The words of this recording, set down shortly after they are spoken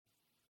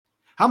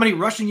How many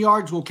rushing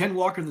yards will Ken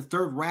Walker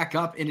III rack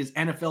up in his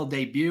NFL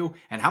debut?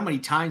 And how many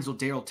times will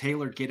Darrell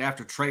Taylor get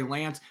after Trey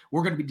Lance?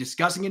 We're going to be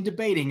discussing and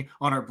debating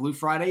on our Blue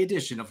Friday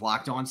edition of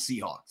Locked On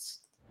Seahawks.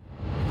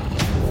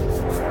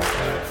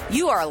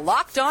 You are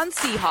Locked On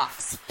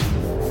Seahawks,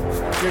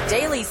 your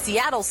daily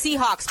Seattle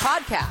Seahawks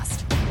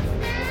podcast.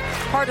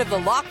 Part of the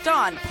Locked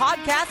On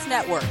Podcast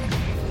Network,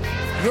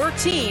 your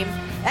team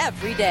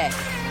every day.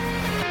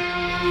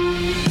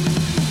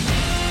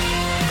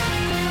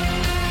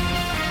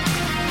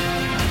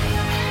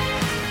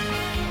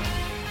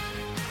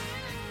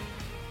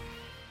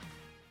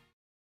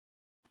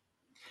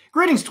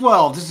 Greetings,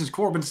 12. This is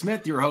Corbin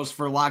Smith, your host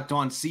for Locked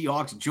On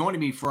Seahawks.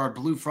 Joining me for our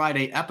Blue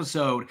Friday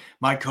episode,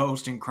 my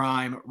co-host in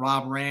crime,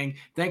 Rob Rang.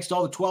 Thanks to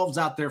all the 12s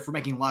out there for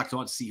making Locked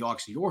On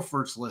Seahawks your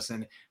first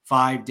listen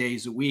 5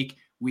 days a week.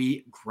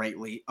 We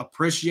greatly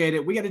appreciate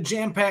it. We got a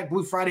jam-packed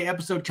Blue Friday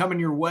episode coming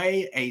your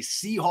way. A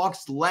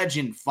Seahawks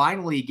legend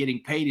finally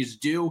getting paid his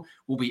due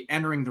will be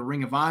entering the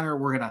Ring of Honor.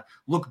 We're going to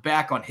look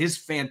back on his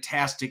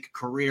fantastic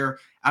career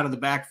out of the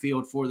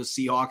backfield for the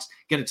Seahawks.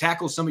 Going to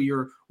tackle some of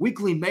your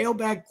weekly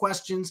mailbag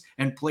questions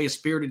and play a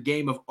spirited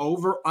game of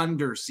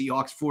over-under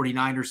Seahawks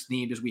 49ers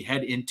themed as we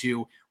head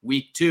into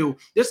week 2.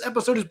 This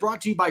episode is brought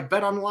to you by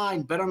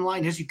BetOnline.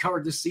 BetOnline has you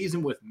covered this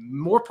season with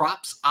more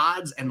props,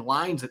 odds, and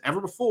lines than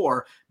ever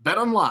before.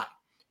 BetOnline,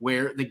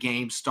 where the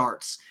game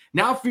starts.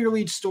 Now for your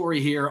lead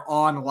story here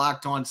on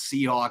Locked On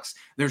Seahawks.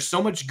 There's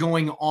so much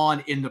going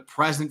on in the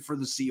present for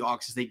the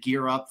Seahawks as they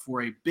gear up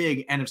for a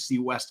big NFC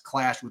West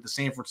clash with the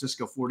San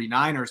Francisco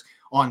 49ers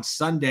on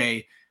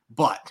Sunday.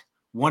 But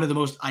one of the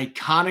most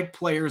iconic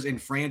players in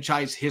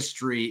franchise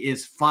history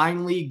is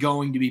finally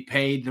going to be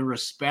paid the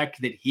respect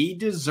that he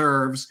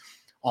deserves.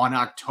 On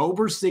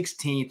October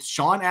 16th,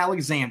 Shaun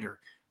Alexander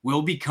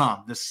will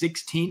become the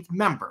 16th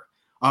member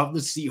of the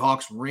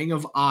Seahawks Ring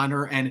of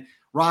Honor. And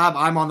Rob,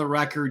 I'm on the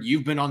record.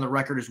 You've been on the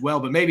record as well,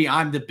 but maybe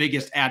I'm the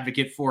biggest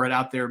advocate for it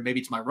out there. Maybe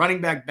it's my running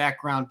back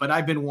background, but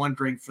I've been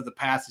wondering for the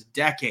past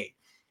decade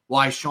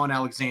why Shaun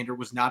Alexander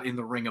was not in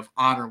the Ring of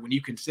Honor when you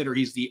consider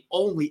he's the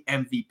only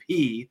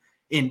MVP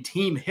in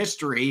team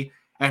history,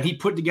 and he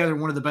put together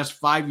one of the best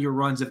 5-year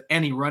runs of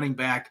any running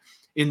back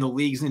in the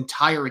league's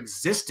entire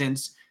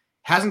existence.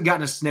 Hasn't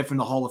gotten a sniff in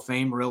the Hall of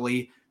Fame,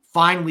 really.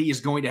 Finally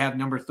is going to have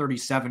number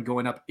 37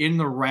 going up in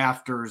the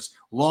rafters,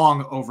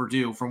 long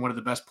overdue from one of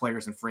the best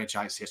players in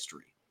franchise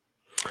history.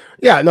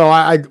 Yeah, no,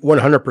 I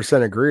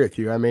 100% agree with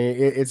you. I mean,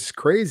 it's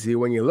crazy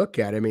when you look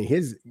at it. I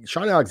mean,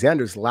 Shaun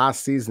Alexander's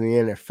last season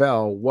in the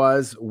NFL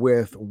was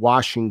with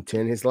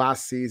Washington. His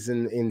last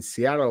season in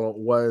Seattle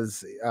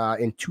was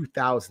in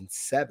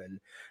 2007.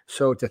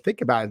 So to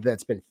think about it,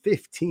 that's been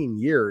 15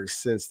 years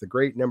since the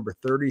great number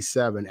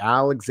 37.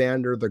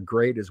 Alexander the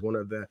Great is one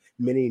of the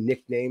many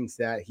nicknames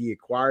that he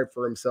acquired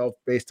for himself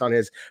based on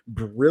his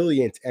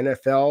brilliant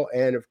NFL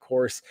and, of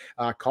course,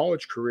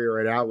 college career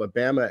at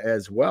Alabama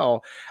as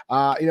well.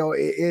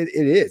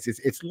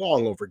 It's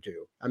long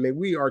overdue. I mean,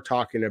 we are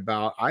talking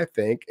about, I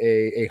think,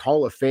 a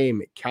Hall of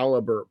Fame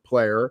caliber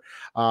player.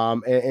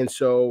 And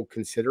so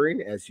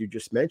considering, as you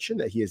just mentioned,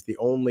 that he is the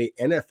only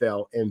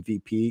NFL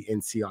MVP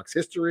in Seahawks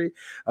history,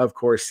 of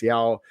course,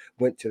 Seattle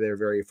went to their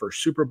very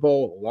first Super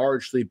Bowl,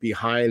 largely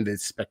behind the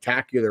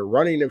spectacular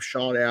running of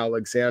Shaun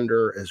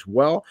Alexander as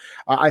well.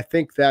 I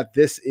think that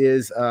this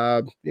is,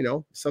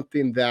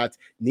 something that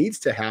needs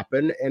to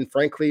happen. And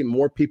frankly,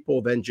 more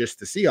people than just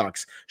the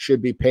Seahawks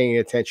should be paying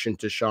attention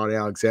to Shaun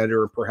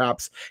Alexander and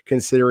perhaps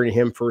considering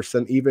him for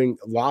some even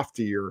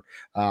loftier,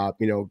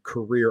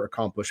 career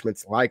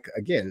accomplishments, like,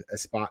 again, a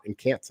spot in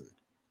Canton.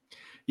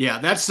 Yeah,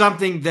 that's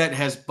something that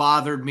has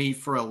bothered me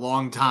for a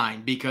long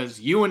time because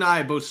you and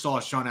I both saw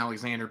Shaun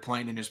Alexander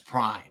playing in his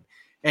prime.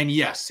 And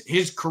yes,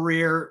 his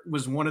career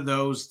was one of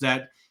those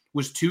that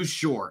was too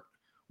short.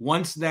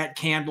 Once that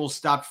candle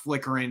stopped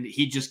flickering,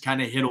 he just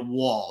kind of hit a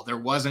wall. There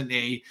wasn't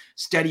a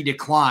steady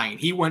decline.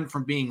 He went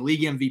from being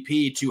league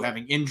MVP to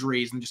having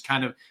injuries and just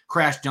kind of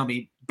crash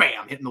dummy,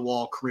 bam, hitting the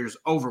wall, career's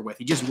over with.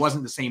 He just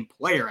wasn't the same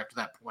player after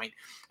that point.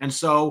 And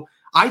so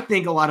I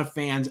think a lot of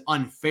fans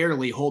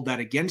unfairly hold that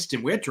against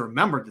him. We have to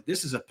remember that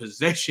this is a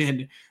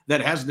position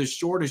that has the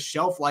shortest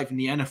shelf life in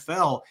the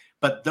NFL.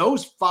 But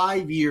those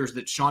 5 years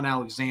that Shaun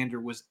Alexander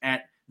was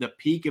at the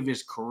peak of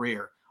his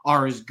career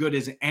are as good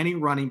as any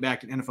running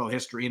back in NFL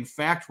history. In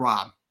fact,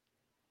 Rob,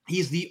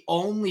 he's the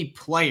only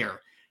player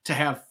to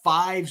have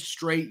 5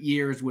 straight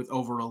years with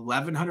over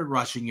 1,100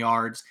 rushing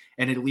yards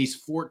and at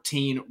least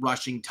 14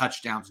 rushing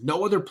touchdowns.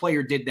 No other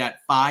player did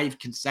that 5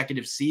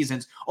 consecutive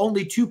seasons.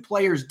 Only 2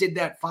 players did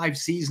that 5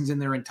 seasons in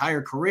their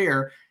entire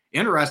career.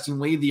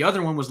 Interestingly, the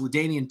other one was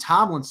LaDainian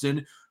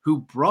Tomlinson,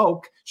 who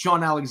broke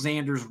Shaun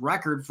Alexander's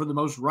record for the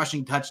most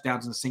rushing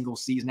touchdowns in a single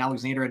season.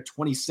 Alexander had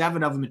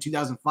 27 of them in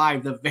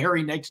 2005. The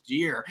very next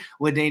year,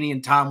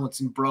 LaDainian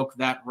Tomlinson broke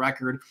that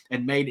record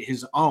and made it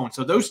his own.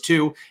 So those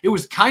two, it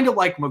was kind of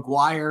like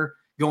McGuire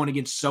going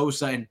against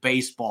Sosa in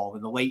baseball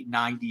in the late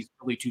 90s,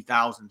 early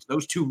 2000s.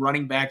 Those two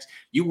running backs,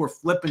 you were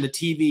flipping the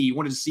TV. You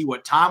wanted to see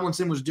what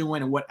Tomlinson was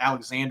doing and what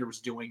Alexander was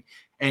doing.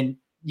 And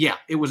yeah,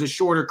 it was a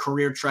shorter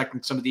career trek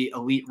than some of the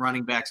elite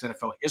running backs in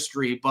NFL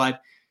history,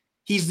 but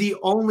he's the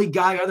only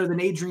guy other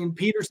than Adrian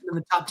Peterson in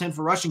the top 10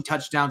 for rushing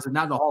touchdowns and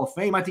not in the Hall of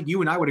Fame. I think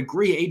you and I would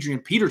agree Adrian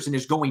Peterson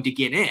is going to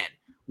get in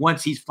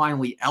once he's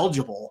finally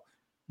eligible.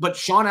 But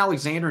Sean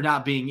Alexander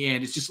not being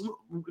in, it's just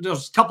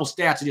those couple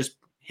stats that just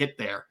hit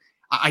there.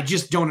 I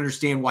just don't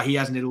understand why he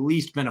hasn't at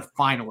least been a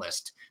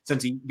finalist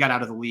since he got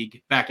out of the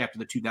league back after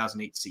the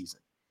 2008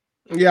 season.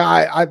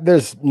 Yeah,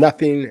 there's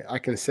nothing I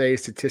can say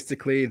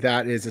statistically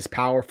that is as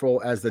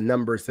powerful as the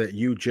numbers that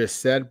you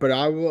just said, but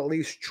I will at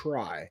least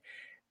try.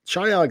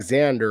 Sean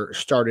Alexander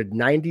started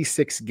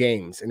 96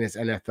 games in his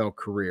NFL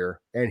career,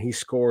 and he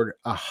scored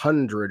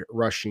 100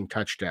 rushing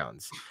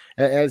touchdowns.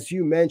 As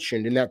you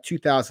mentioned, in that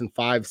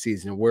 2005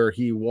 season where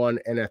he won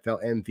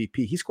NFL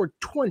MVP, he scored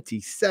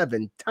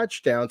 27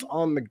 touchdowns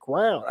on the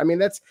ground. I mean,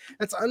 that's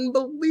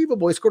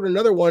unbelievable. He scored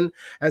another one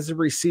as a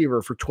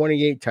receiver for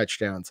 28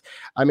 touchdowns.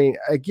 I mean,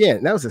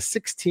 again, that was a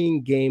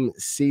 16-game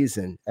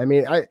season. I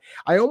mean,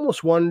 I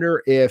almost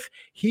wonder if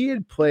he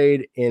had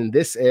played in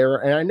this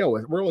era, and I know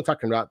we're only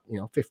talking about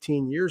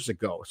 15 years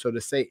ago, so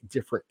to say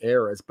different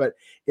eras, but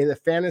in the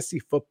fantasy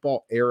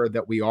football era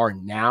that we are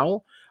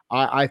now,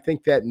 I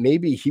think that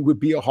maybe he would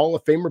be a Hall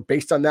of Famer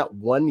based on that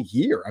 1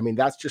 year. I mean,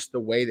 that's just the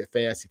way that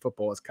fantasy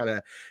football has kind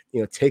of,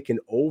 taken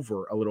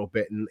over a little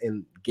bit,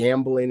 and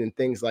gambling and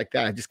things like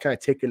that. Just kind of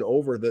taken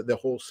over the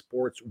whole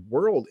sports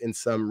world in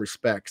some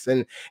respects.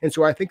 And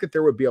so I think that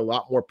there would be a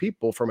lot more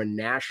people from a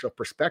national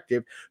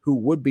perspective who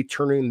would be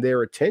turning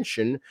their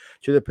attention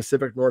to the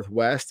Pacific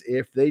Northwest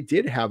if they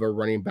did have a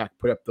running back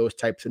put up those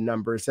types of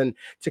numbers. And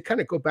to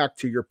kind of go back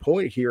to your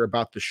point here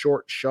about the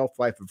short shelf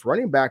life of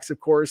running backs, of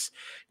course,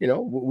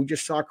 we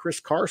just saw Chris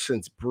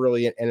Carson's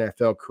brilliant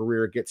NFL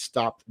career get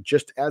stopped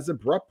just as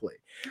abruptly.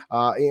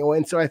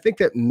 And so I think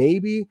that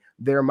maybe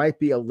there might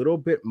be a little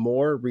bit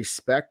more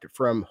respect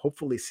from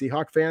hopefully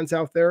Seahawk fans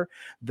out there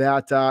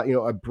that,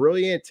 a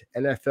brilliant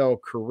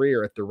NFL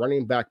career at the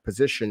running back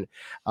position,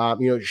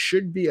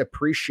 should be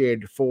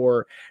appreciated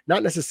for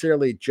not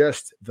necessarily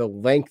just the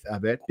length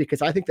of it,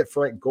 because I think that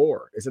Frank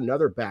Gore is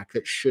another back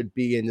that should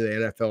be in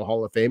the NFL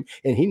Hall of Fame,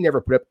 and he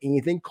never put up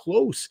anything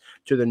close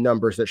to the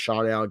numbers that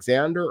Sean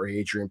Alexander or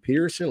Adrian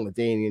Peterson,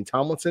 LaDainian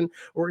Tomlinson,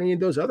 or any of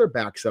those other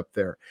backs up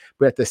there.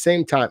 But at the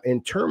same time,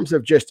 in terms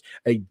of just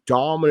a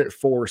dominant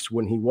force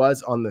when he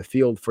was on the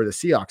field for the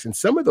Seahawks, and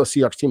some of those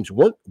Seahawks teams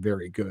weren't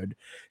very good,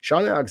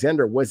 Sean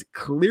Alexander was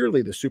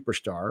clearly the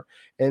superstar.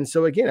 And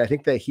so again, I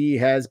think that he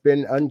has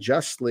been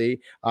unjustly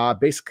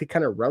basically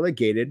kind of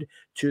relegated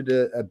to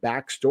the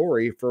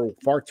backstory for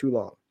far too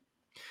long.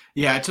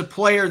 Yeah, it's a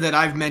player that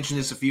I've mentioned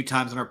this a few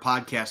times on our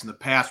podcast in the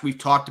past. We've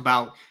talked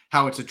about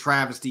how it's a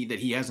travesty that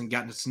he hasn't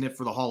gotten a sniff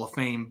for the Hall of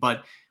Fame,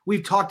 but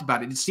we've talked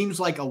about it. It seems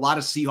like a lot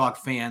of Seahawk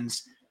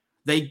fans,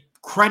 they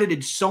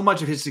credited so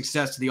much of his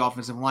success to the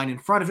offensive line in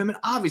front of him. And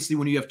obviously,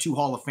 when you have two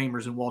Hall of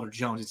Famers in Walter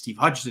Jones and Steve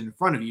Hutchinson in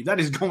front of you, that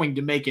is going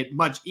to make it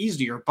much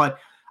easier. But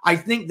I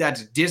think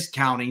that's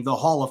discounting the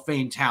Hall of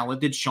Fame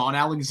talent that Sean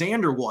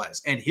Alexander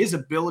was, and his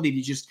ability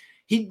to just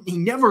he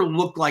never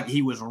looked like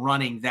he was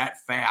running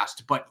that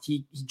fast, but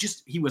he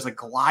was a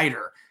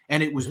glider,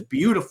 and it was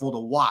beautiful to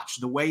watch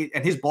the way,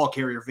 and his ball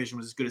carrier vision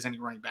was as good as any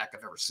running back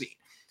I've ever seen.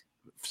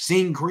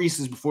 Seeing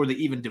creases before they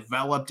even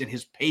developed, and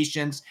his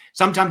patience,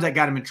 sometimes that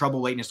got him in trouble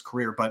late in his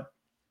career, but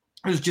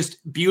it was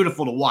just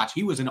beautiful to watch.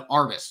 He was an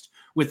artist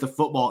with the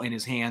football in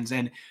his hands.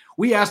 And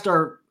we asked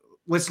our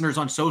listeners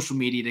on social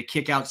media to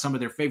kick out some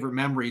of their favorite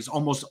memories.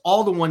 Almost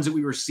all the ones that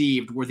we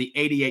received were the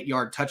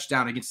 88-yard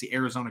touchdown against the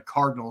Arizona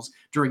Cardinals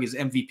during his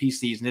MVP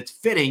season. It's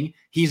fitting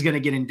he's going to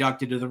get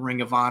inducted to the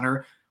Ring of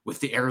Honor with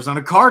the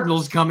Arizona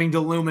Cardinals coming to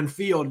Lumen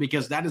Field,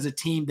 because that is a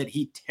team that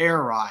he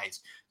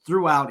terrorized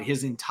throughout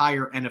his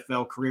entire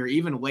NFL career.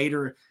 Even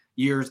later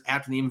years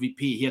after the MVP,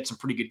 he had some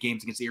pretty good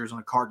games against the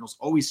Arizona Cardinals,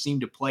 always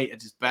seemed to play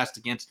at his best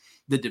against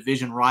the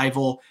division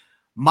rival.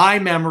 My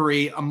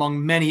memory,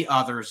 among many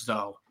others,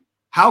 though,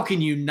 how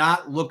can you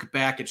not look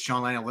back at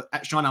Sean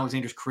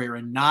Alexander's career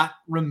and not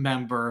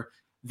remember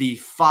the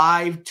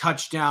 5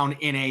 touchdown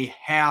in a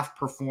half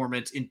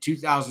performance in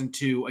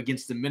 2002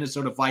 against the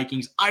Minnesota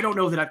Vikings? I don't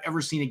know that I've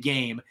ever seen a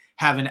game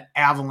have an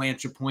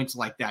avalanche of points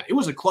like that. It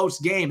was a close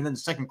game, and then the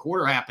second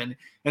quarter happened,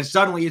 and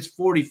suddenly it's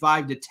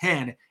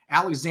 45-10.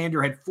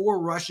 Alexander had 4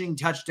 rushing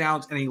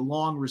touchdowns and a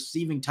long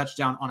receiving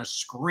touchdown on a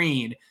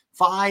screen.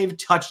 5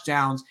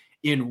 touchdowns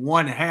in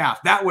one half.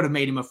 That would have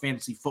made him a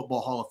fantasy football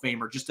Hall of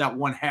Famer, just that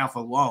one half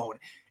alone.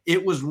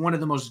 It was one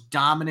of the most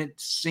dominant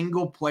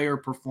single-player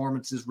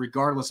performances,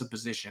 regardless of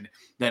position,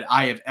 that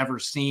I have ever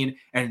seen.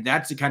 And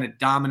that's the kind of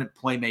dominant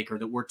playmaker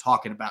that we're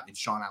talking about in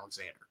Sean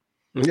Alexander.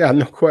 Yeah,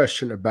 no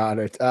question about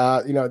it.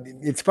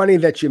 It's funny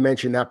that you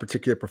mentioned that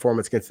particular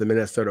performance against the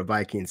Minnesota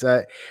Vikings.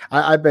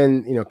 I've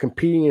been,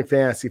 competing in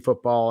fantasy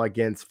football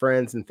against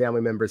friends and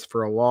family members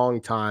for a long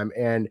time.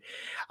 And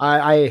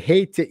I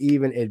hate to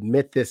even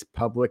admit this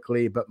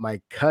publicly, but my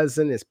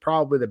cousin is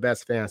probably the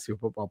best fantasy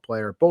football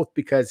player, both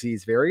because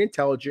he's very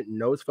intelligent and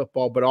knows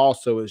football, but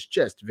also is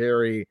just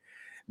very,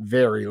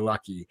 very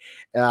lucky.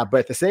 But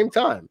at the same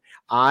time,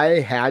 I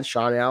had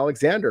Sean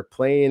Alexander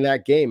playing in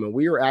that game, and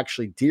we were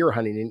actually deer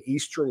hunting in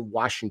Eastern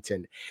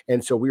Washington.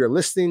 And so we were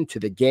listening to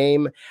the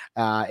game,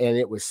 and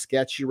it was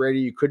sketchy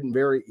radio. You couldn't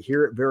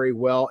hear it very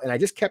well. And I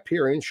just kept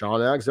hearing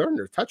Sean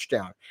Alexander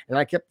touchdown. And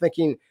I kept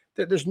thinking,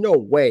 there's no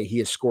way he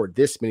has scored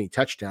this many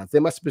touchdowns. They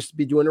must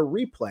be doing a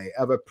replay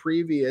of a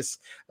previous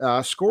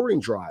scoring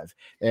drive.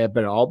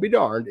 But I'll be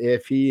darned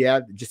if he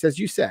had, just as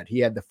you said, he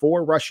had the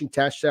 4 rushing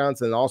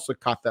touchdowns and also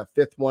caught that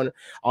 5th one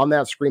on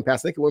that screen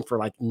pass. I think it went for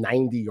like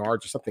 90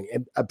 yards or something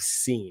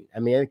obscene. I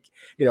mean,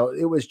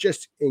 it was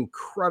just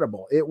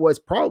incredible. It was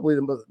probably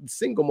the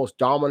single most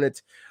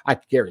dominant, I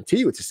guarantee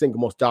you it's the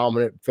single most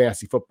dominant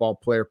fantasy football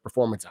player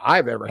performance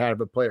I've ever had of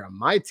a player on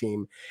my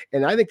team.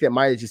 And I think that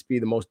might just be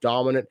the most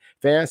dominant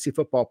fantasy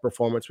football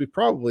performance we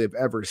probably have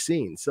ever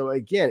seen. So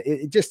again,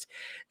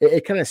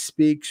 it kind of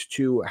speaks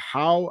to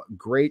how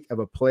great of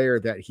a player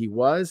that he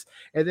was.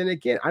 And then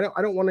again, I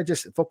don't want to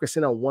just focus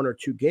in on 1 or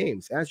 2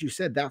 games. As you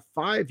said, that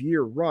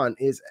 5-year run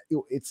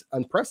it's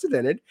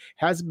unprecedented,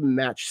 hasn't been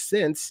matched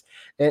since.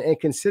 And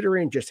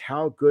considering just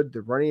how good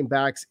the running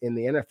backs in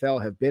the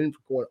NFL have been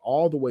going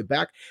all the way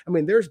back, I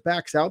mean, there's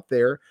backs out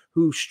there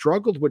who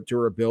struggled with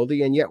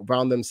durability and yet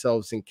found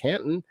themselves in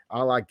Canton,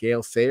 a la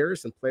Gale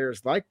Sayers and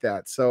players like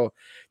that. So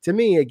to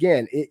me,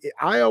 again,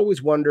 I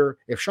always wonder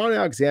if Sean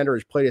Alexander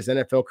has played his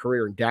NFL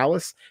career in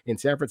Dallas, in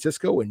San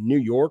Francisco, in New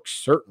York,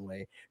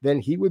 certainly, then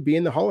he would be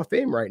in the Hall of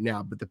Fame right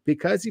now. But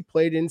because he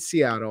played in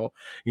Seattle,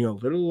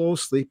 little old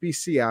sleepy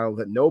Seattle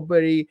that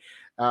nobody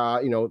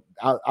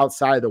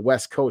outside of the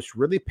West Coast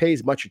really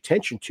pays much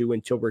attention to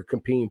until we're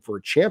competing for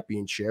a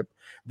championship,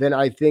 then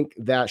I think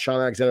that Sean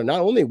Alexander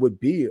not only would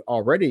be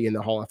already in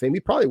the Hall of Fame, he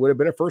probably would have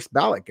been a first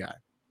ballot guy.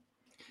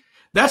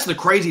 That's the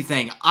crazy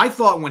thing. I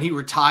thought when he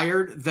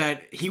retired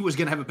that he was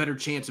going to have a better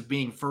chance of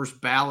being first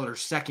ballot or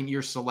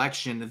second-year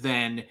selection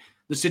than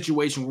the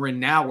situation we're in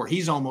now, where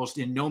he's almost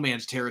in no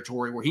man's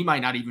territory, where he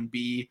might not even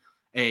be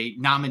a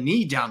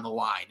nominee down the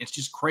line. It's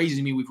just crazy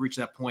to me we've reached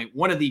that point.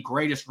 One of the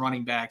greatest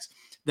running backs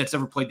that's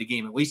ever played the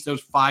game, at least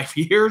those 5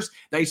 years,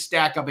 they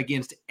stack up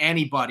against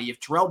anybody. If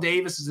Terrell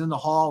Davis is in the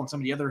Hall and some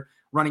of the other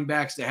running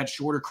backs that had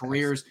shorter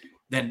careers,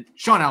 then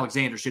Sean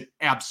Alexander should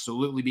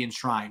absolutely be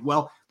enshrined.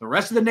 Well, the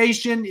rest of the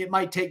nation, it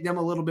might take them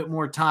a little bit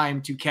more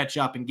time to catch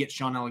up and get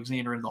Sean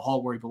Alexander in the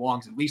Hall where he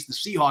belongs. At least the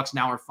Seahawks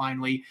now are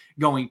finally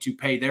going to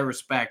pay their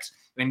respects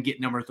and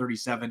get number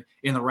 37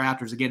 in the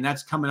Raptors. Again,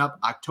 that's coming up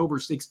October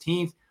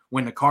 16th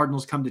when the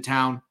Cardinals come to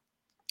town.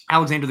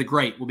 Alexander the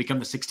Great will become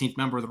the 16th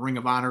member of the Ring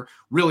of Honor.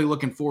 Really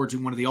looking forward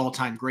to one of the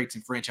all-time greats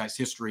in franchise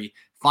history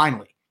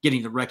finally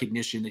getting the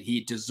recognition that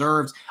he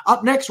deserves.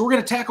 Up next, we're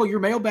going to tackle your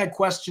mailbag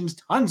questions.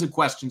 Tons of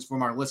questions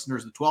from our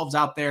listeners, the 12s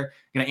out there.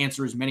 Going to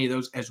answer as many of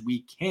those as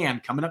we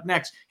can. Coming up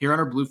next here on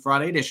our Blue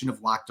Friday edition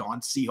of Locked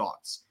On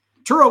Seahawks.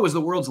 Turo is the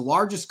world's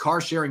largest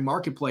car-sharing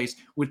marketplace.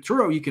 With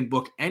Turo, you can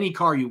book any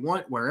car you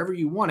want, wherever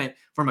you want it,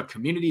 from a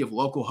community of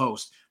local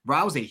hosts.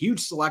 Browse a huge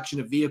selection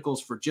of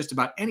vehicles for just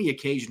about any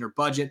occasion or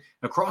budget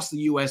across the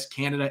U.S.,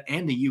 Canada,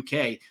 and the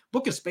U.K.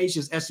 Book a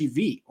spacious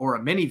SUV or a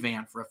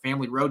minivan for a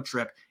family road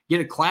trip. Get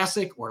a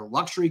classic or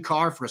luxury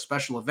car for a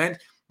special event,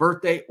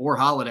 birthday, or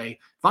holiday.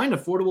 Find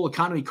affordable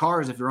economy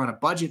cars if you're on a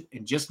budget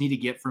and just need to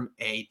get from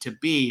A to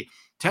B.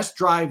 Test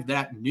drive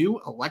that new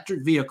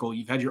electric vehicle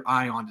you've had your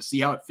eye on to see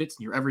how it fits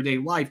in your everyday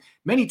life.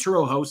 Many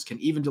Turo hosts can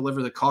even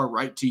deliver the car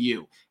right to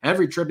you.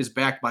 Every trip is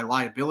backed by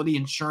liability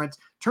insurance.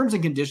 Terms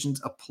and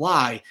conditions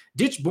apply.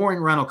 Ditch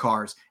boring rental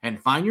cars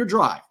and find your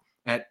drive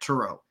at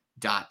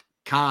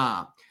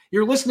Turo.com.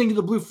 You're listening to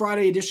the Blue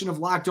Friday edition of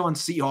Locked On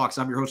Seahawks.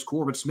 I'm your host,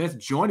 Corbin Smith.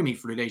 Joining me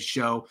for today's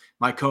show,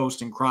 my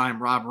co-host in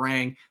crime, Rob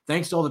Rang.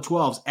 Thanks to all the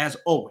 12s, as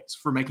always,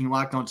 for making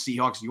Locked On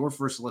Seahawks your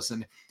first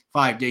listen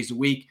 5 days a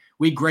week.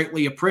 We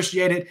greatly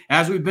appreciate it.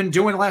 As we've been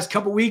doing the last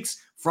couple weeks,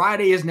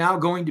 Friday is now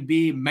going to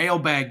be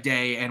mailbag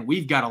day, and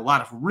we've got a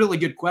lot of really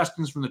good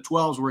questions from the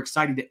 12s we're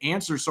excited to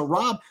answer. So,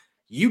 Rob,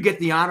 you get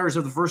the honors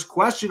of the first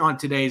question on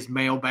today's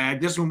mailbag.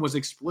 This one was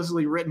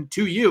explicitly written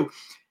to you,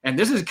 and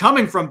this is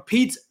coming from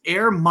Pete's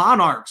Air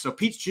Monarch. So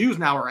Pete's Shoes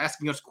now are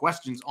asking us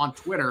questions on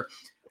Twitter.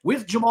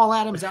 With Jamal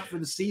Adams out for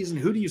the season,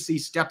 who do you see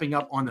stepping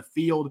up on the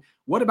field?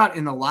 What about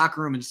in the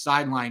locker room and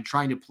sideline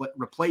trying to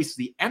replace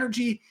the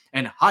energy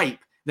and hype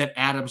that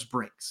Adams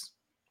brings?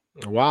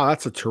 Wow,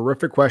 that's a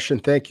terrific question.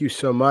 Thank you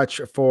so much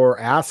for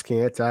asking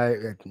it. I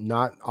have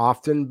not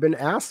often been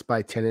asked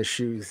by tennis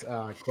shoes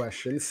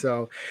questions.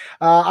 So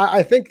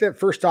I think that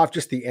first off,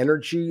 just the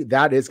energy,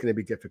 that is going to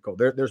be difficult.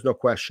 There's no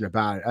question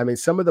about it. I mean,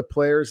 some of the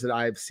players that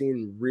I've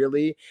seen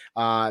really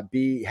have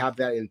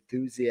that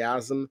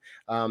enthusiasm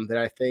that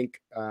I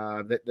think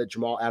that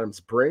Jamal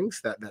Adams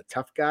brings, that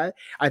tough guy.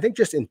 I think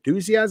just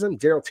enthusiasm.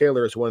 Darrell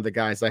Taylor is one of the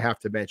guys I have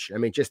to mention. I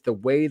mean, just the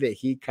way that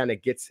he kind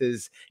of gets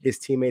his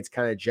teammates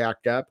kind of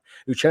jacked up.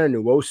 Uchenna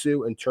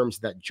Nwosu in terms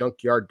of that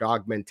junkyard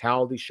dog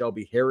mentality.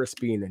 Shelby Harris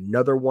being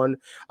another one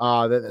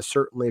that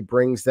certainly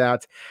brings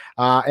that.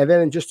 And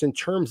then just in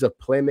terms of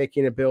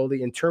playmaking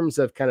ability, in terms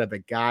of kind of a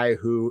guy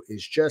who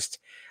is just,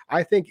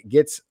 I think,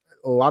 gets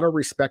a lot of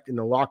respect in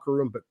the locker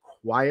room, but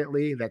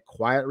quietly, that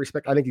quiet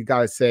respect. I think you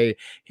got to say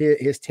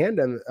his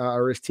tandem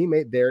or his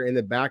teammate there in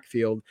the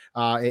backfield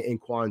in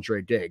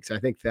Quandre Diggs. I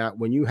think that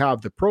when you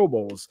have the Pro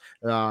Bowls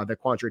that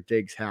Quandre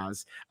Diggs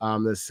has,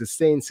 the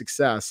sustained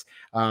success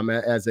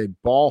as a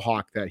ball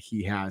hawk that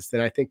he has,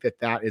 then I think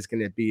that is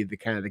going to be the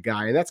kind of the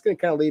guy. And that's going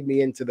to kind of lead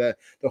me into the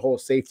whole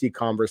safety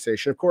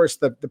conversation. Of course,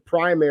 the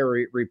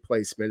primary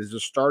replacement is a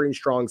starting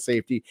strong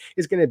safety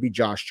is going to be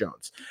Josh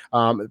Jones.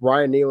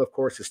 Ryan Neal, of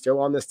course, is still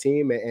on this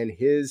team, and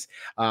his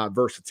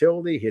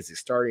versatility, his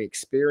starting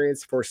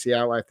experience for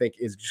Seattle, I think,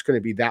 is just going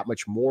to be that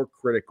much more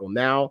critical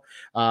now.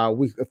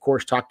 We, of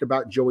course, talked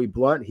about Joey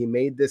Blount. He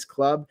made this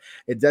club.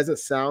 It doesn't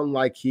sound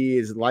like he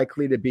is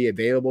likely to be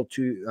available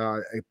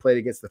to play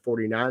against the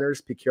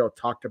 49ers. Pete Carroll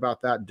talked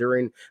about that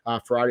during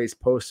Friday's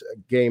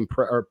post-game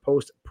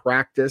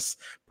post-practice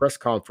press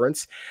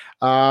conference.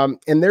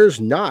 And there's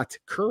not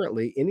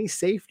currently any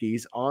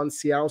safeties on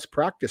Seattle's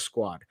practice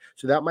squad.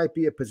 So that might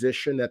be a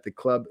position that the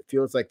club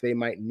feels like they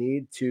might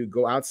need to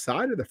go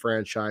outside of the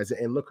franchise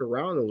and look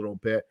around a little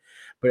bit.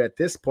 But at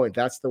this point,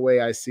 that's the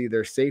way I see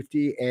their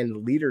safety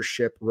and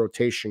leadership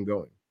rotation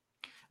going.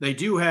 They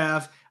do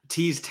have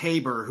Tease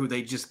Tabor, who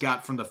they just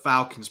got from the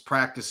Falcons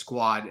practice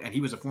squad, and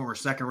he was a former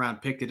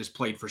second-round pick that has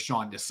played for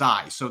Sean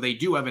Desai. So they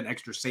do have an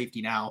extra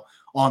safety now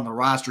on the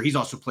roster. He's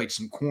also played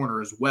some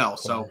corner as well.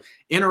 So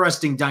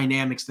interesting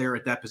dynamics there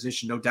at that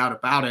position, no doubt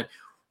about it.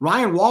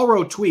 Ryan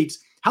Walrow tweets,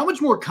 how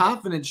much more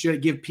confidence should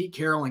it give Pete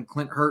Carroll and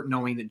Clint Hurt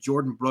knowing that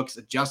Jordan Brooks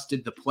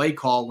adjusted the play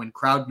call when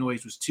crowd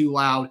noise was too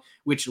loud,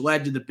 which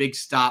led to the big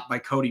stop by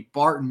Cody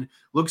Barton?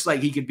 Looks like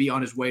he could be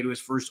on his way to his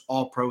first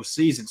All-Pro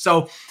season.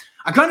 So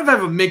I kind of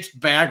have a mixed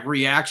bag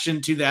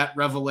reaction to that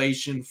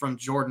revelation from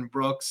Jordan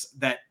Brooks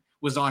that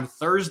was on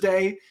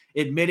Thursday,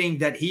 admitting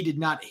that he did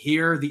not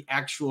hear the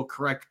actual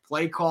correct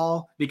play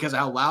call because of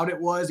how loud it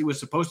was. It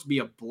was supposed to be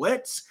a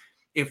blitz.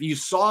 If you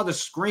saw the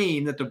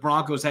screen that the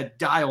Broncos had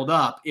dialed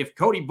up, if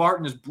Cody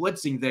Barton is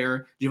blitzing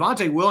there,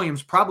 Javonte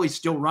Williams probably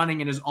still running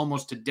and is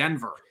almost to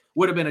Denver.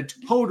 Would have been a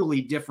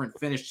totally different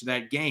finish to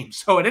that game.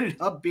 So it ended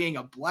up being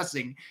a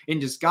blessing in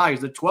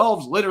disguise. The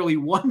 12s literally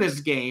won this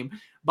game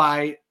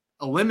by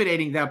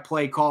eliminating that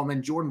play call, and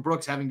then Jordan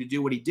Brooks having to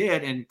do what he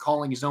did and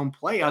calling his own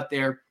play out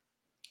there.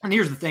 And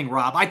here's the thing,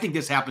 Rob, I think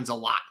this happens a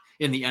lot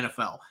in the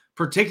NFL,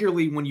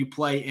 particularly when you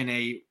play in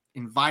a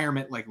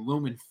environment like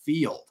Lumen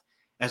Field.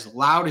 As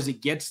loud as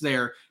it gets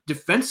there,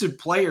 defensive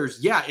players,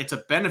 yeah, it's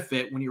a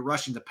benefit when you're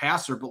rushing the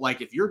passer, but like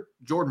if you're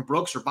Jordan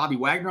Brooks or Bobby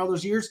Wagner all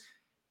those years,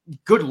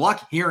 good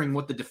luck hearing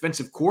what the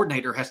defensive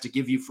coordinator has to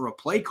give you for a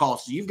play call.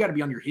 So you've got to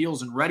be on your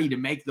heels and ready to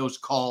make those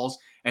calls.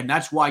 And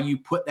that's why you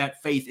put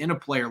that faith in a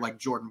player like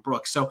Jordan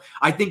Brooks. So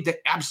I think they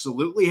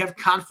absolutely have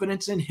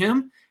confidence in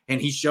him.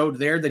 And he showed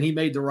there that he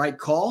made the right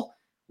call.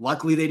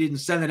 Luckily, they didn't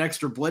send an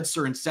extra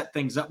blitzer and set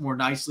things up more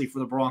nicely for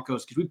the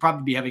Broncos, because we'd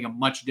probably be having a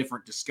much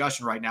different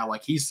discussion right now.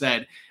 Like he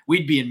said,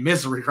 we'd be in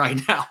misery right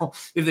now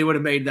if they would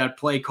have made that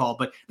play call.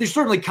 But they're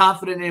certainly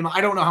confident in him. I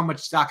don't know how much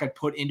stock I'd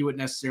put into it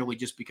necessarily,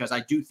 just because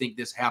I do think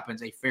this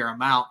happens a fair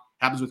amount.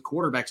 Happens with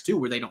quarterbacks too,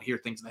 where they don't hear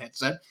things in the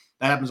headset.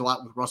 That happens a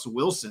lot with Russell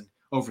Wilson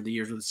over the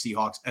years with the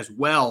Seahawks as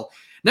well.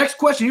 Next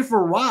question here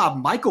for Rob.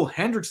 Michael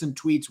Hendrickson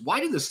tweets, why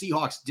did the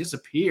Seahawks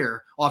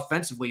disappear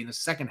offensively in the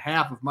second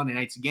half of Monday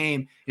night's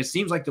game? It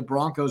seems like the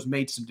Broncos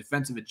made some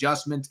defensive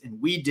adjustments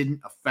and we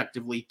didn't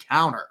effectively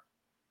counter.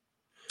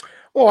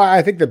 Well,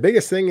 I think the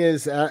biggest thing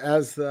is,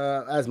 as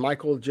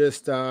Michael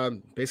just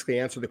basically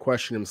answered the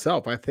question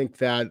himself, I think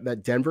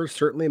that Denver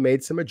certainly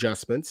made some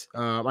adjustments.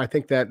 I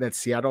think that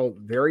Seattle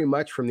very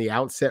much from the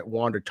outset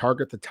wanted to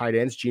target the tight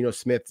ends. Geno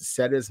Smith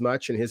said as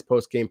much in his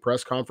post-game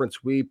press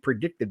conference. We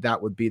predicted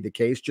that would be the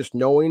case, just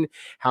knowing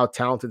how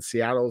talented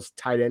Seattle's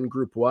tight end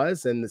group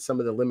was and some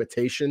of the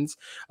limitations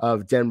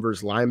of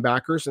Denver's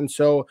linebackers. And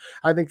so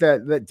I think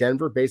that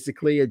Denver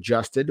basically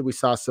adjusted. We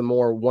saw some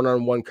more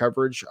one-on-one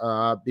coverage,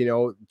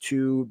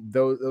 to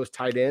those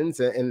tight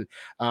ends and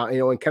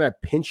kind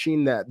of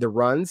pinching the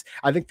runs.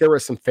 I think there were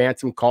some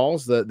phantom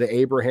calls. The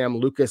Abraham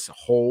Lucas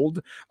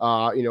hold,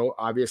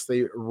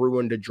 obviously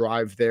ruined a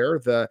drive there.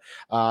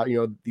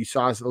 You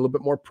saw a little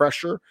bit more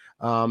pressure.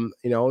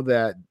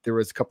 That there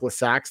was a couple of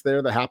sacks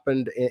there that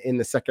happened in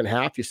the second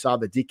half. You saw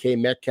the DK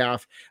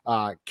Metcalf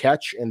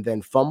catch and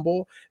then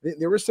fumble.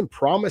 There were some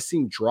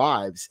promising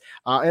drives.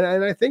 And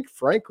I think,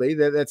 frankly,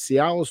 that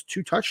Seattle's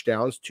 2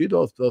 touchdowns to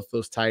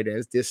those tight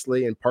ends,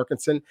 Disley and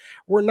Parkinson,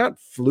 were not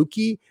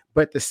fluky,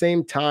 but at the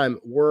same time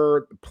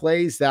were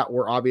plays that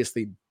were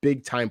obviously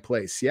big time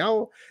plays.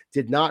 Seattle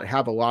did not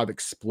have a lot of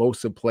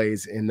explosive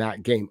plays in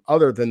that game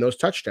other than those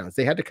touchdowns.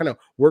 They had to kind of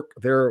work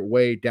their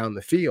way down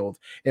the field.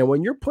 And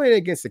when you're playing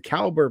against the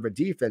caliber of a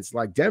defense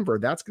like Denver,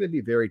 that's going to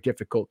be very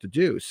difficult to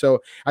do. So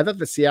I thought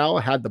the Seattle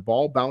had the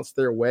ball bounce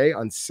their way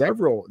on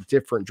several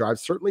different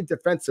drives, certainly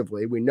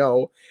defensively. We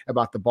know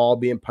about the ball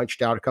being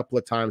punched out a couple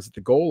of times at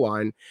the goal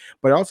line,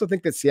 but I also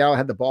think that Seattle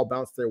had the ball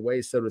bounce their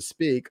way, so to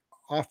speak,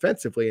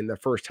 offensively in the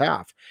first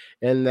half,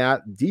 and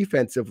that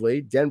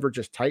defensively, Denver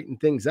just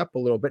tightened things up a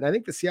little bit. And I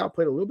think the Seattle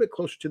played a little bit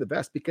closer to the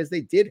vest because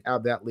they did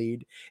have that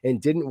lead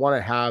and didn't want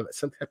to have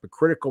some type of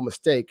critical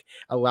mistake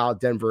allow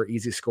Denver an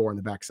easy score on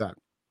the backside.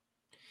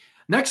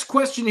 Next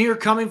question here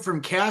coming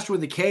from Cash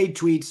with the K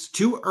tweets,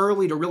 too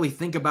early to really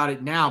think about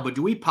it now, but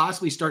do we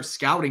possibly start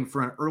scouting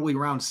for an early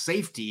round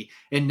safety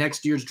in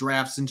next year's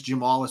draft since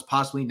Jamal is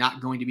possibly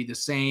not going to be the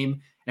same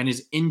and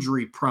is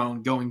injury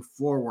prone going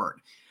forward?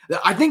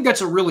 I think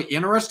that's a really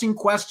interesting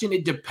question.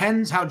 It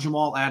depends how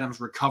Jamal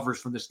Adams recovers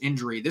from this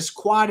injury. This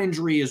quad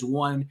injury is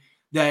one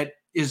that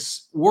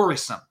is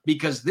worrisome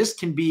because this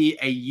can be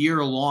a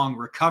year-long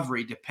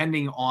recovery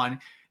depending on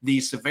the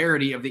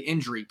severity of the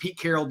injury. Pete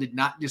Carroll did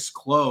not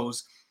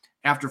disclose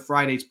after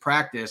Friday's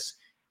practice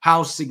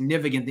how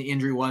significant the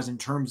injury was in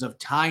terms of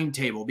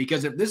timetable,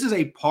 because if this is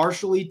a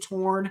partially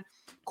torn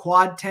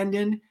quad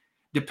tendon,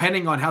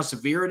 depending on how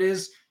severe it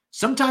is,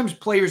 sometimes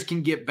players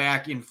can get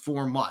back in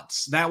 4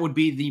 months. That would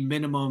be the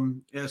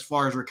minimum as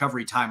far as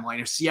recovery timeline.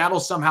 If Seattle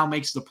somehow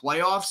makes the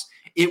playoffs,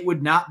 it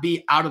would not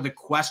be out of the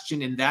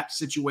question in that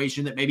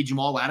situation that maybe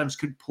Jamal Adams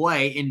could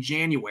play in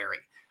January.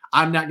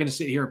 I'm not going to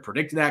sit here and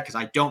predict that because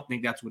I don't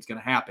think that's what's going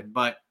to happen.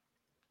 But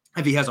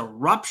if he has a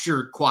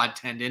ruptured quad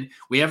tendon,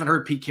 we haven't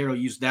heard Pete Carroll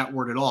use that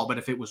word at all. But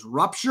if it was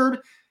ruptured,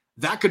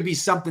 that could be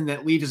something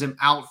that leaves him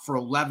out for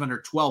 11 or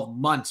 12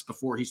 months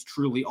before he's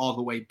truly all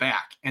the way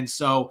back. And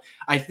so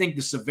I think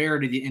the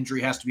severity of the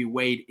injury has to be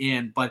weighed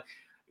in. But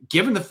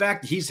given the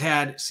fact that he's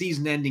had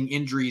season-ending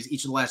injuries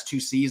each of the last 2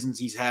 seasons,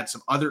 he's had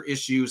some other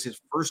issues.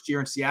 His first year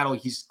in Seattle,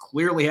 he's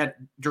clearly had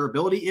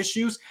durability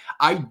issues.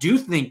 I do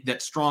think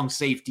that strong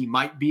safety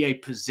might be a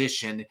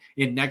position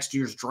in next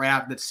year's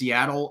draft that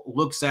Seattle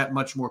looks at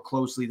much more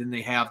closely than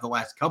they have the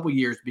last couple of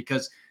years,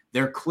 because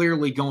they're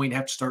clearly going to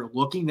have to start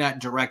looking that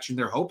direction.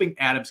 They're hoping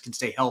Adams can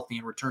stay healthy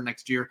and return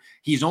next year.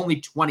 He's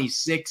only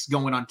 26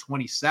 going on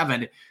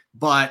 27,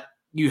 but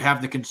you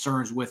have the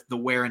concerns with the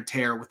wear and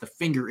tear with the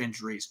finger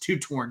injuries, 2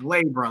 torn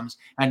labrums,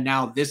 and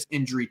now this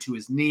injury to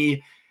his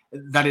knee.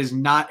 That is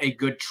not a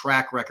good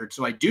track record.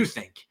 So I do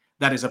think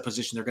that is a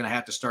position they're going to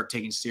have to start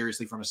taking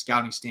seriously from a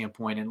scouting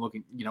standpoint and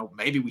looking,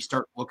 maybe we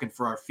start looking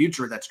for our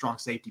future at that strong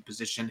safety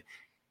position,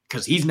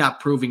 because he's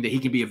not proving that he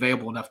can be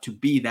available enough to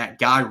be that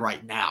guy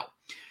right now.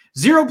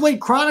 Zero Blade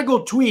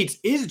Chronicle tweets,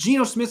 is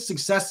Geno Smith's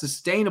success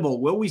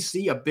sustainable? Will we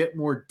see a bit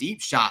more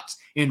deep shots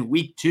in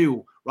week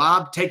 2?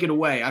 Rob, take it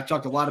away. I've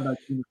talked a lot about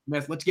Geno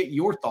Smith. Let's get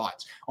your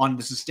thoughts on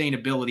the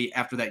sustainability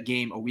after that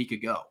game a week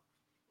ago.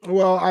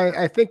 Well,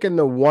 I think in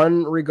the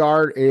one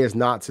regard, it is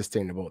not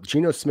sustainable.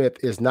 Geno Smith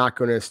is not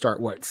going to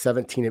start,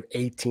 17 of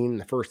 18 in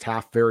the first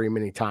half very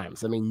many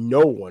times. I mean,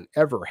 no one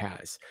ever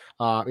has,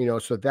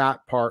 so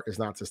that part is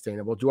not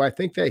sustainable. Do I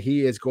think that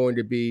he is going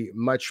to be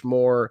much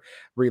more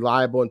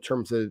reliable in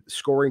terms of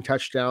scoring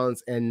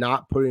touchdowns and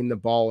not putting the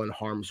ball in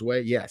harm's way?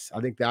 Yes, I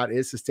think that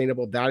is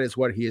sustainable. That is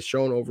what he has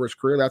shown over his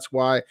career. That's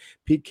why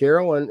Pete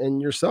Carroll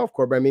and yourself,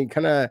 Corbin, I mean,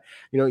 kind of,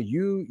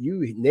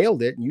 you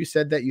nailed it. And you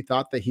said that you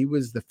thought that he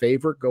was the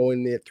favorite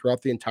going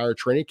throughout the entire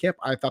training camp.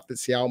 I thought that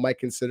Seattle might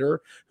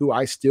consider, who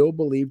I still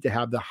believe to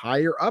have the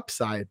higher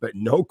upside, but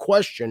no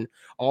question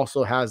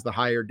also has the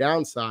higher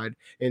downside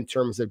in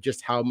terms of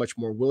just how much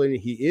more willing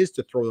he is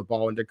to throw the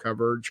ball into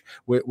coverage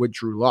with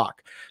Drew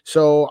Lock.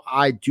 So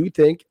I do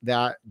think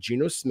that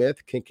Geno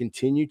Smith can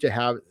continue to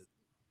have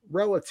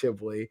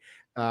relatively,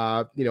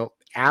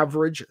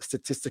 average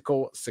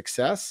statistical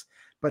success,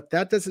 but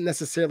that doesn't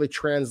necessarily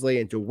translate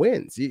into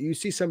wins. You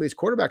see some of these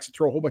quarterbacks that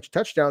throw a whole bunch of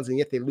touchdowns and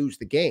yet they lose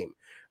the game.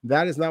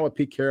 That is not what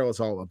Pete Carroll is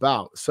all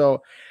about.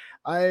 So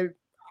I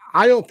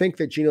don't think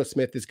that Geno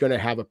Smith is going to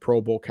have a Pro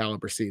Bowl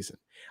caliber season.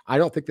 I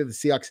don't think that the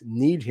Seahawks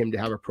need him to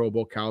have a Pro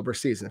Bowl caliber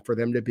season for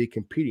them to be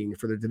competing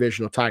for the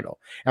divisional title.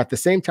 At the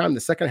same time,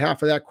 the second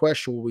half of that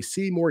question, will we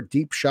see more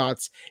deep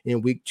shots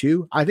in week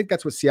 2? I think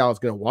that's what Seattle is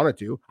going to want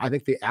to do. I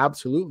think they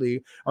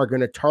absolutely are going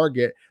to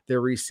target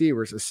their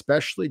receivers,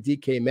 especially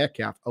DK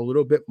Metcalf, a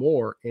little bit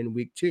more in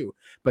week 2.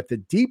 But the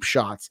deep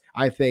shots,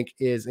 I think,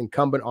 is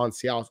incumbent on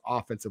Seattle's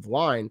offensive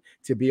line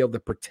to be able to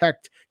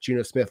protect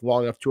Geno Smith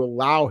long enough to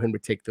allow him to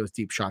take those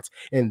deep shots.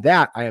 And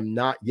that I am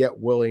not yet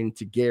willing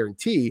to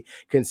guarantee,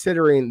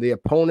 considering the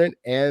opponent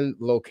and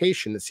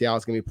location that Seattle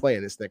is going to be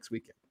playing this next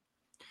weekend.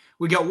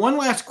 We got one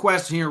last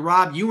question here.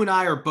 Rob, you and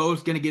I are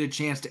both going to get a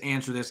chance to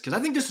answer this because I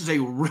think this is a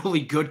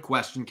really good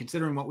question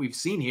considering what we've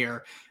seen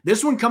here.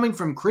 This one coming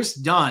from Chris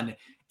Dunn.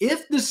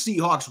 If the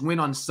Seahawks win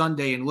on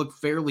Sunday and look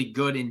fairly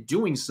good in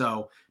doing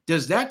so,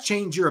 does that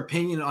change your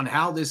opinion on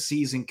how this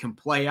season can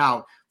play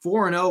out?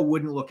 4-0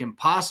 wouldn't look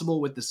impossible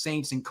with the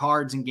Saints and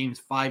Cards in games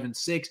 5 and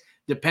 6.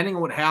 Depending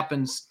on what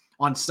happens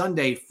on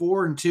Sunday,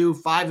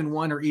 4-2,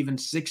 5-1, or even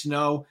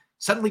 6-0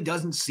 suddenly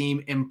doesn't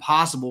seem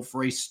impossible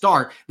for a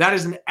start. That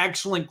is an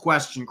excellent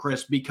question,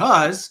 Chris,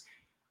 because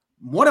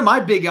one of my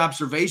big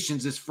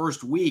observations this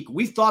first week,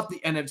 we thought the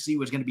NFC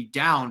was going to be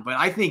down, but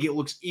I think it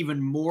looks even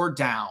more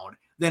down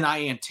than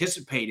I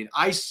anticipated.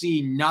 I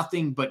see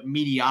nothing but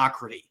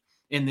mediocrity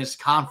in this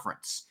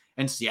conference.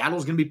 And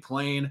Seattle's going to be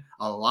playing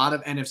a lot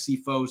of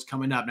NFC foes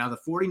coming up. Now, the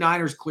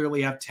 49ers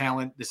clearly have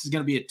talent. This is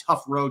going to be a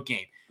tough road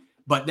game.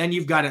 But then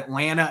you've got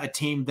Atlanta, a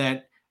team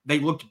that they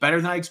looked better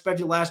than I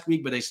expected last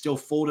week, but they still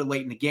folded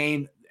late in the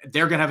game.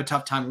 They're going to have a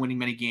tough time winning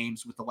many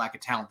games with the lack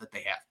of talent that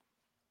they have.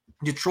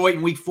 Detroit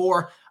in week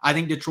 4, I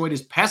think Detroit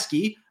is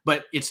pesky,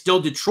 but it's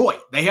still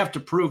Detroit. They have to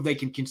prove they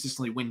can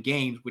consistently win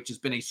games, which has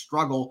been a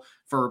struggle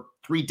for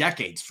 3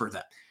 decades for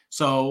them.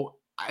 So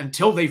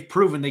until they've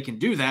proven they can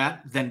do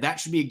that, then that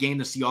should be a game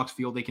the Seahawks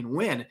feel they can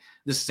win.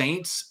 The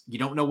Saints, you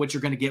don't know what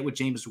you're going to get with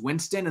Jameis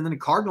Winston. And then the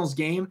Cardinals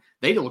game,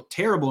 they look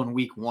terrible in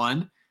week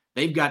 1.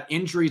 They've got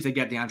injuries. They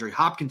got DeAndre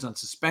Hopkins on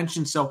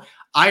suspension. So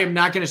I am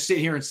not going to sit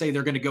here and say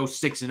they're going to go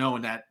 6-0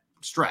 in that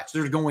stretch.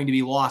 There's going to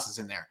be losses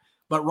in there.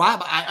 But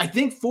Rob, I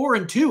think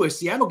 4-2, if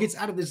Seattle gets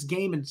out of this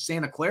game in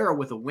Santa Clara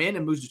with a win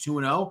and moves to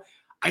 2-0,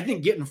 I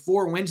think getting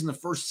 4 wins in the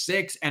first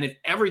 6, and if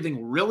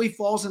everything really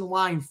falls in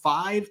line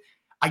 5,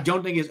 I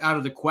don't think it's out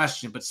of the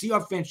question. But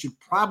Seahawks fans should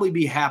probably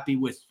be happy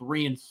with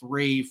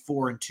 3-3,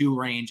 4-2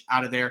 range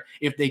out of there.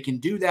 If they can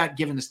do that,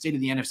 given the state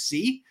of the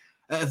NFC,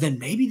 then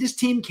maybe this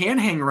team can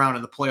hang around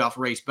in the playoff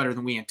race better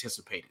than we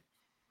anticipated.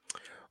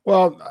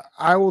 Well,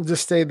 I will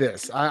just say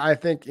this. I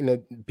think,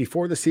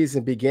 before the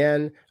season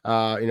began,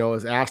 I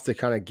was asked to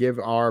kind of give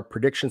our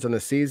predictions on the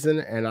season,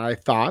 and I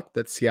thought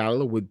that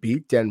Seattle would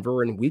beat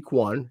Denver in week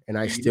 1, and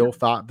I still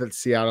thought that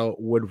Seattle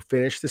would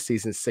finish the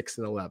season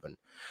 6-11.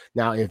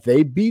 Now, if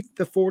they beat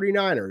the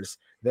 49ers,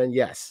 then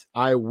yes,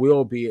 I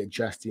will be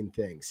adjusting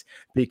things,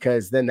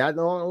 because then that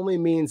not only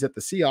means that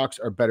the Seahawks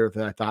are better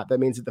than I thought, that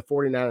means that the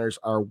 49ers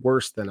are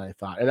worse than I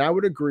thought. And I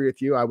would agree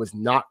with you. I was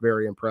not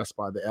very impressed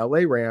by the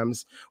LA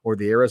Rams or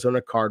the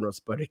Arizona Cardinals.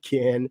 But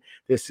again,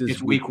 this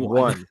is week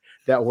 1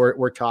 that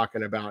we're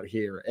talking about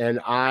here. And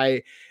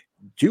I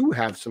do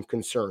have some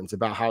concerns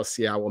about how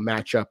Seattle will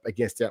match up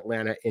against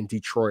Atlanta and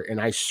Detroit. And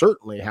I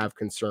certainly have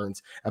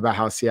concerns about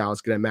how Seattle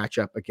is going to match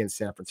up against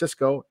San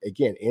Francisco,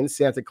 again, in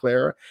Santa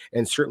Clara,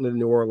 and certainly the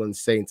New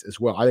Orleans Saints as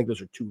well. I think those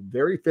are 2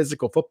 very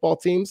physical football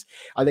teams.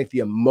 I think the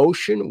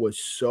emotion was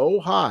so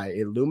high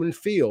in Lumen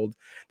Field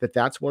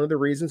that's one of the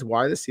reasons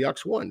why the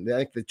Seahawks won. I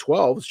think the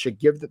 12s should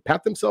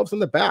pat themselves on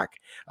the back,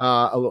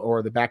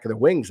 or the back of the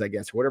wings, I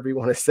guess, whatever you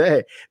want to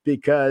say,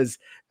 because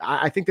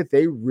I think that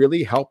they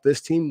really helped this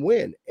team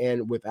win.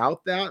 And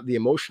without that, the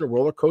emotional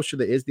roller coaster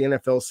that is the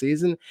NFL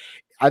season,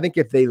 I think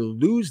if they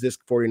lose this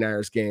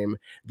 49ers game,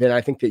 then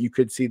I think that you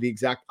could see the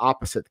exact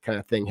opposite kind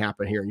of thing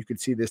happen here. And you could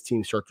see this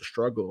team start to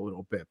struggle a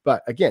little bit.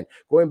 But again,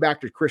 going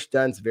back to Chris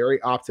Dunn's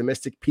very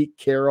optimistic Pete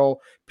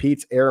Carroll,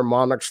 Pete's Air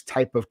Monarchs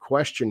type of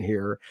question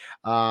here,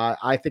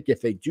 I think if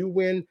they do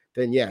win,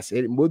 then yes,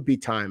 it would be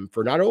time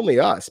for not only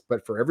us,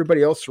 but for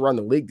everybody else around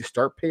the league to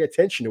start paying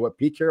attention to what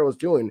Pete Carroll is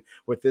doing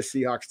with this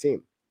Seahawks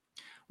team.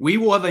 We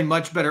will have a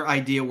much better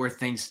idea where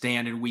things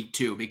stand in week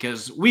 2,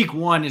 because week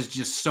 1 is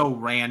just so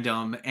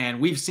random. And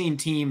we've seen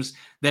teams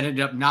that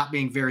ended up not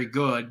being very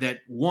good that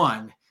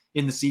won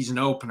in the season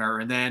opener.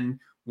 And then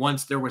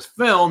once there was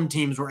film,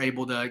 teams were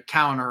able to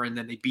counter, and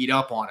then they beat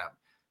up on them.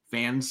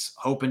 Fans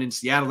hoping in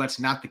Seattle that's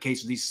not the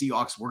case with these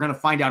Seahawks. We're going to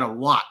find out a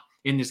lot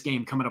in this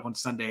game coming up on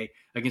Sunday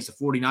against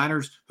the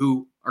 49ers,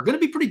 who are going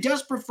to be pretty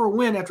desperate for a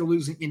win after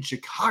losing in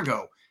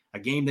Chicago, a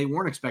game they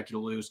weren't expected to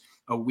lose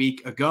a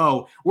week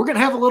ago. We're going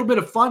to have a little bit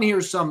of fun here.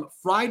 Some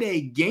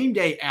Friday game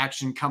day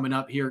action coming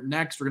up here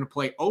next. We're going to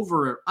play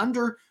over or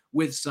under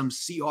with some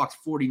Seahawks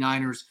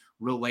 49ers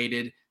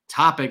related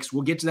topics.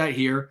 We'll get to that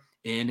here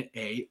in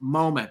a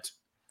moment.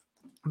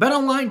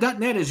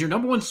 BetOnline.net is your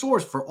number one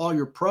source for all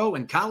your pro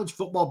and college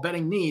football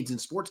betting needs and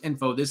sports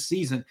info this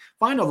season.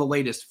 Find all the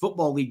latest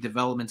football league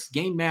developments,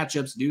 game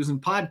matchups, news,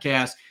 and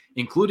podcasts,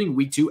 including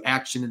week 2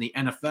 action in the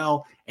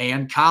NFL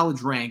and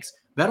college ranks.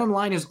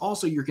 BetOnline is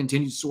also your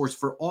continued source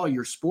for all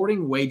your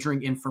sporting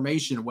wagering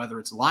information, whether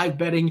it's live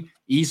betting,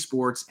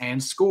 esports,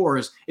 and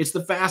scores. It's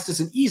the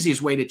fastest and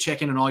easiest way to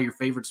check in on all your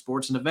favorite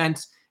sports and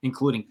events,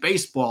 including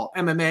baseball,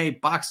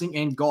 MMA, boxing,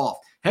 and golf.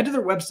 Head to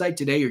their website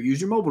today or use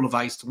your mobile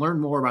device to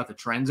learn more about the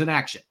trends in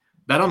action.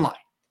 BetOnline,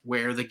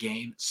 where the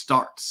game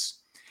starts.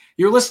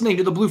 You're listening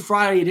to the Blue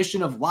Friday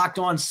edition of Locked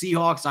On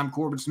Seahawks. I'm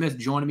Corbin Smith.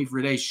 Joining me for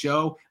today's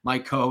show, my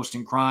co-host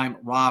in crime,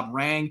 Rob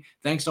Rang.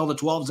 Thanks to all the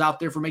 12s out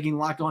there for making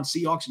Locked On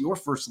Seahawks your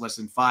first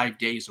listen 5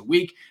 days a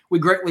week. We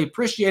greatly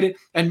appreciate it.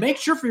 And make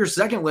sure for your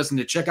second listen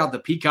to check out the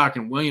Peacock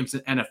and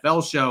Williamson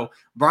NFL show.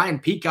 Brian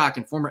Peacock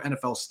and former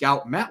NFL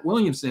scout Matt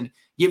Williamson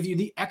give you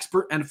the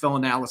expert NFL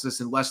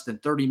analysis in less than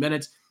 30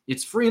 minutes.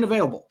 It's free and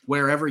available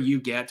wherever you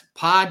get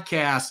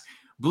podcasts.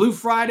 Blue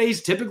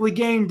Friday's typically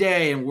game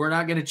day, and we're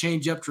not going to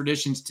change up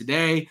traditions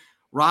today.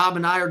 Rob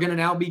and I are going to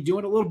now be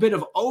doing a little bit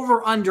of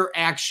over-under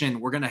action.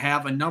 We're going to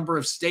have a number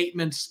of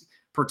statements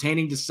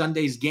pertaining to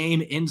Sunday's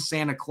game in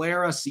Santa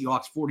Clara,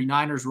 Seahawks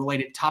 49ers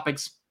related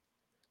topics,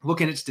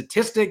 looking at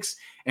statistics,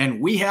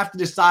 and we have to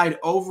decide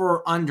over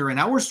or under. And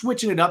now we're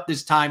switching it up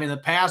this time. In the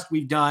past,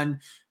 we've done,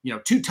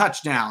 2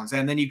 touchdowns,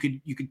 and then you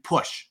could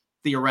push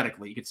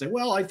theoretically. You could say,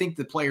 well, I think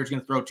the player's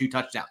going to throw 2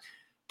 touchdowns.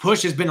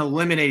 Push has been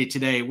eliminated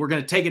today. We're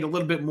going to take it a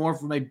little bit more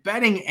from a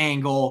betting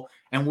angle,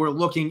 and we're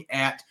looking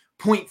at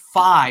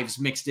 0.5s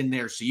mixed in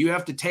there. So you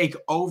have to take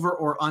over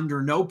or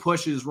under. No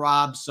pushes,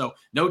 Rob. So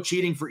no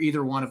cheating for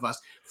either one of us.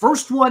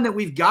 First one that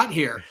we've got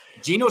here,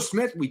 Geno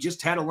Smith. We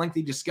just had a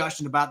lengthy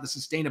discussion about the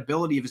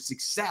sustainability of his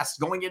success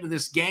going into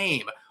this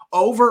game.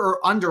 Over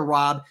or under,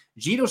 Rob?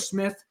 Geno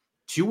Smith,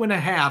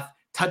 2.5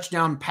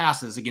 touchdown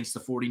passes against the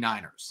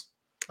 49ers.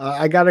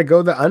 I got to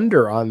go the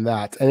under on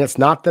that. And it's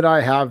not that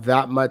I have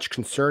that much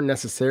concern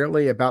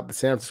necessarily about the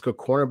San Francisco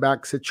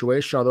cornerback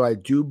situation, although I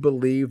do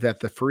believe that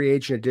the free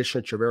agent addition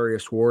of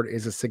Charvarius Ward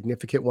is a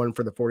significant one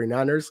for the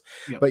 49ers.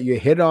 Yep. But you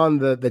hit on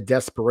the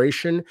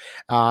desperation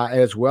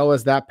as well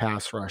as that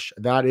pass rush.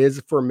 That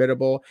is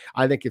formidable.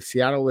 I think if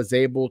Seattle is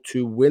able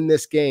to win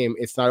this game,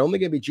 it's not only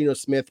going to be Geno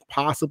Smith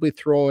possibly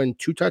throwing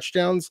 2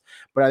 touchdowns,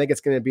 but I think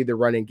it's going to be the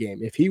running game.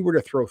 If he were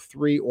to throw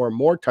 3 or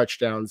more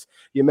touchdowns,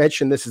 you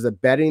mentioned this is a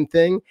betting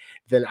thing,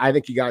 then I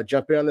think you got to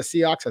jump in on the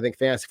Seahawks. I think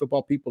fantasy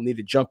football people need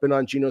to jump in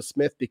on Geno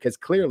Smith because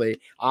clearly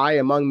I,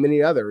 among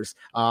many others,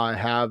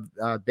 have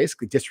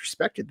basically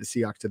disrespected the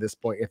Seahawks to this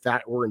point, if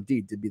that were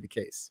indeed to be the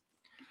case.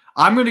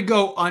 I'm going to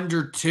go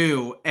under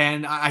 2,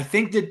 and I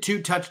think that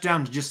 2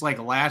 touchdowns, just like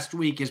last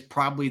week, is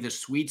probably the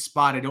sweet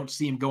spot. I don't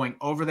see him going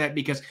over that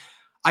because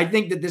I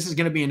think that this is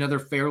going to be another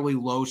fairly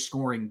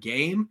low-scoring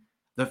game.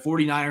 The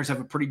 49ers have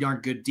a pretty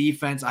darn good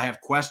defense. I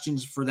have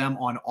questions for them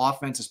on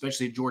offense,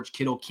 especially if George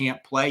Kittle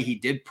can't play. He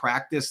did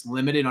practice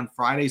limited on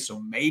Friday,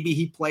 so maybe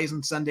he plays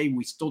on Sunday.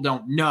 We still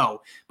don't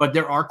know. But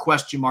there are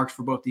question marks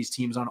for both these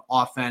teams on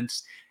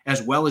offense,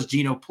 as well as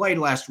Geno played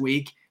last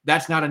week.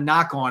 That's not a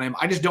knock on him.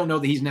 I just don't know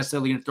that he's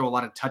necessarily going to throw a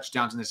lot of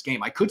touchdowns in this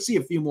game. I could see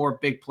a few more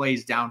big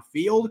plays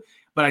downfield,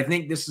 but I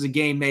think this is a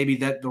game maybe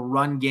that the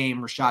run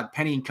game, Rashad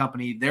Penny and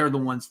company, they're the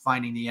ones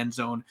finding the end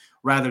zone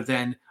rather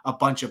than a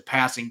bunch of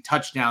passing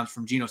touchdowns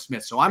from Geno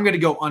Smith. So I'm going to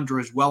go under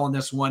as well on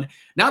this one.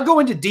 Now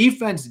going to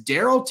defense,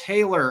 Darrell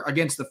Taylor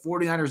against the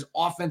 49ers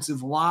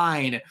offensive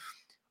line.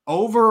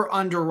 Over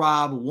under,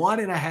 Rob,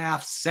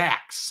 1.5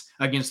 sacks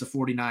against the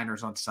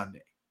 49ers on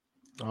Sunday.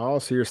 Oh,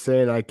 so you're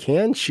saying I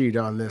can cheat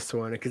on this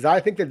one because I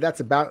think that that's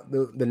about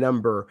the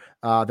number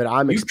that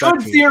I'm expecting.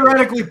 You could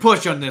theoretically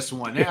push on this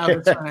one. Yeah,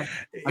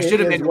 I should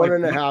have made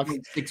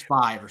 1.5,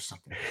 6.5 or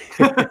something.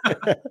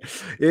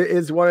 It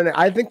is 1.5.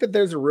 I think that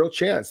there's a real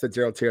chance that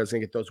Darrell Taylor is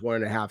going to get those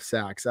 1.5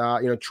 sacks.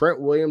 Trent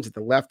Williams at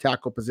the left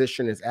tackle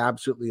position is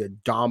absolutely a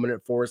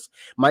dominant force.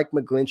 Mike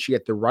McGlinchey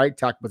at the right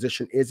tackle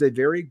position is a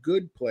very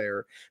good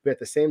player, but at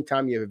the same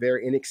time, you have a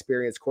very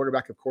inexperienced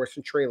quarterback, of course,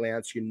 in Trey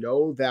Lance. You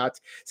know that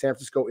San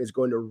Francisco is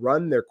going to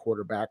run their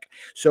quarterback.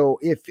 So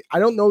I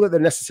don't know that they're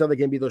necessarily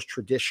going to be those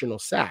traditional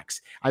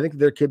sacks. I think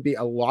there could be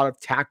a lot of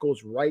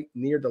tackles right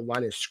near the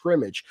line of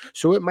scrimmage.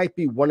 So it might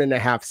be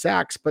 1.5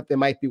 sacks, but they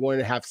might be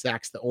 1.5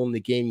 sacks that only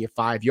gain you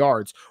 5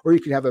 yards, or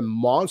you could have a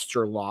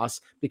monster loss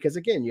because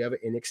again, you have an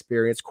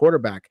inexperienced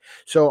quarterback.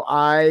 So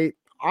I'm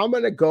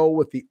going to go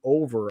with the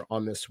over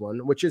on this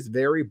one, which is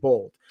very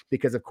bold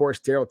because, of course,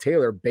 Darrell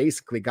Taylor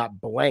basically got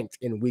blanked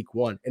in week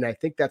 1. And I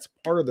think that's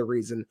part of the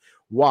reason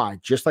why.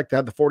 Just like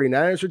the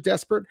 49ers are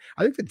desperate,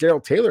 I think that Darrell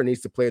Taylor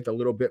needs to play with a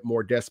little bit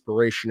more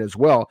desperation as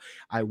well.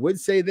 I would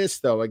say this,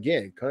 though,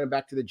 again, coming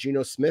back to the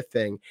Geno Smith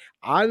thing,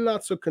 I'm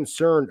not so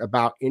concerned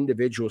about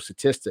individual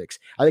statistics.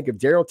 I think if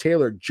Darrell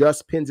Taylor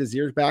just pins his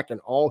ears back and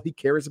all he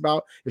cares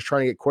about is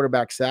trying to get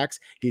quarterback sacks,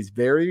 he's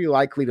very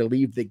likely to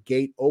leave the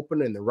gate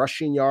open, and the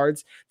rushing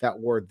yards that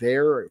were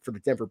there for the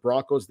Denver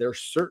Broncos, there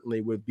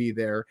certainly would be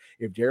there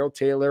if Darrell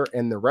Taylor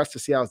and the rest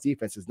of Seattle's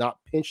defense does not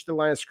pinch the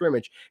line of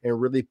scrimmage and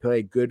really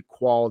play good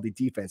quality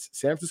defense.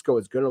 San Francisco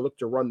is going to look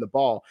to run the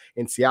ball,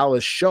 and Seattle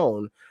has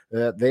shown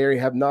that they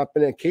have not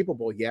been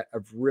capable yet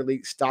of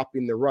really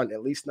stopping the run,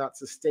 at least not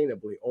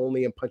sustainably,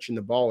 only in punching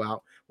the ball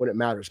out when it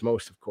matters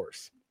most, of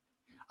course.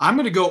 I'm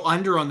going to go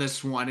under on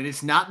this one, and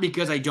it's not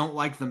because I don't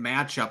like the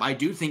matchup. I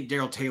do think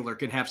Darrell Taylor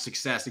can have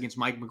success against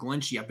Mike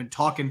McGlinchey. I've been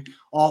talking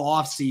all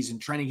offseason,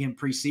 training him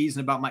preseason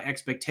about my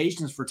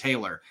expectations for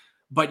Taylor.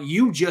 But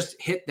you just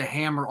hit the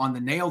hammer on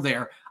the nail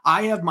there.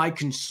 I have my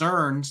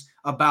concerns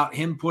about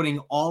him putting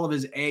all of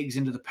his eggs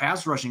into the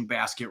pass rushing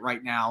basket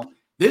right now.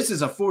 This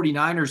is a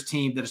 49ers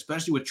team that,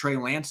 especially with Trey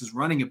Lance's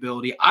running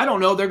ability, I don't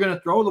know they're going to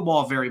throw the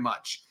ball very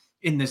much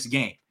in this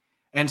game.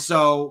 And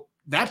so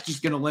that's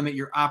just going to limit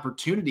your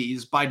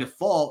opportunities by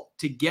default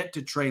to get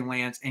to Trey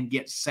Lance and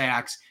get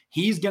sacks.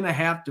 He's going to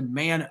have to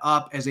man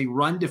up as a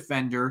run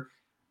defender.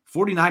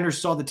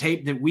 49ers saw the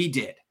tape that we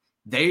did.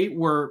 The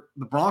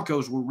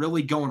Broncos were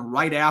really going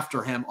right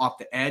after him off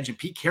the edge. And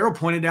Pete Carroll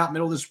pointed out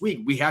middle of this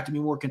week, we have to be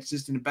more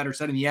consistent and better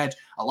setting the edge.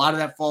 A lot of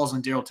that falls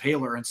on Darrell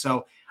Taylor. And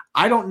so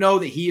I don't know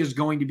that he is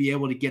going to be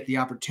able to get the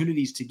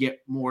opportunities to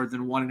get more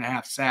than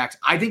 1.5 sacks.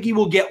 I think he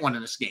will get one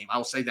in this game. I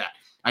will say that.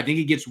 I think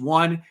he gets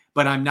one,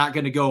 but I'm not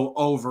going to go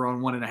over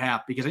on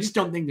 1.5 because I just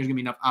don't think there's going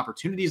to be enough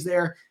opportunities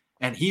there.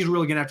 And he's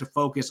really going to have to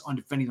focus on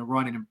defending the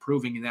run and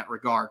improving in that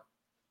regard.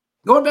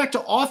 Going back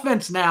to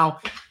offense now,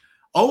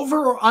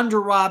 over or under,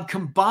 Rob,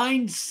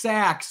 combined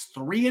sacks,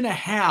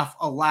 3.5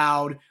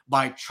 allowed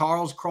by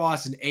Charles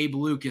Cross and Abe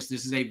Lucas.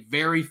 This is a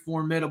very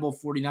formidable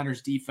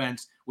 49ers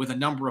defense with a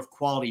number of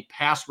quality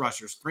pass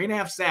rushers.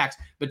 3.5 sacks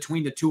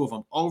between the two of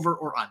them, over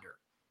or under?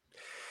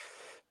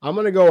 I'm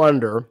going to go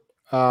under.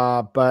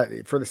 But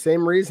for the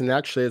same reason,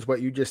 actually, as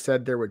what you just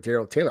said there with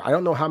Daryl Taylor, I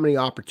don't know how many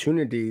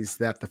opportunities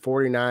that the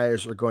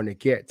 49ers are going to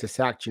get to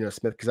sack Geno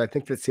Smith, because I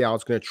think that Seattle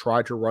is going to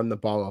try to run the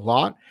ball a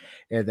lot.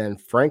 And then,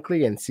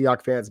 frankly, and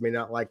Seahawks fans may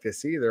not like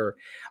this either,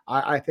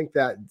 I think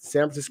that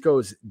San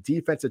Francisco's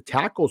defensive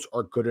tackles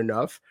are good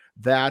enough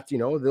that,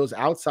 those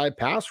outside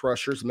pass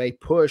rushers may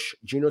push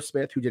Geno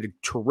Smith, who did a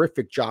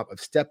terrific job of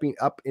stepping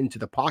up into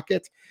the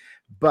pocket.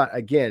 But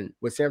again,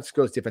 with San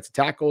Francisco's defensive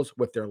tackles,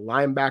 with their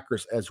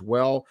linebackers as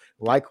well,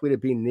 likely to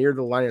be near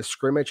the line of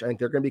scrimmage, I think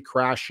they're going to be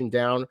crashing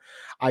down.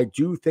 I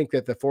do think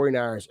that the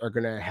 49ers are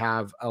going to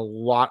have a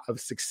lot of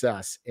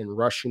success in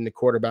rushing the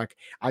quarterback.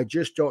 I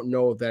just don't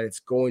know that it's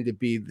going to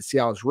be the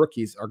Seattle's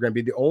rookies are going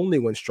to be the only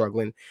ones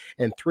struggling.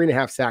 And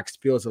 3.5 sacks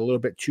feels a little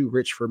bit too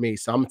rich for me.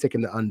 So I'm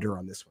taking the under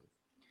on this one.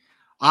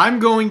 I'm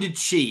going to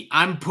cheat.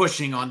 I'm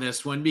pushing on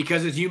this one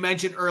because, as you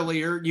mentioned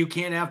earlier, you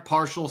can't have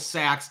partial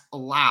sacks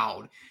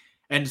allowed.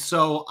 And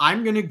so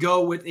I'm going to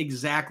go with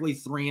exactly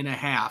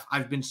 3.5.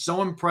 I've been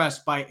so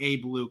impressed by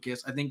Abe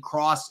Lucas. I think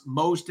Cross,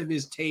 most of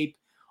his tape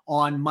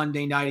on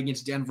Monday night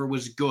against Denver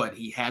was good.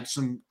 He had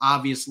some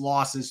obvious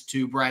losses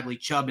to Bradley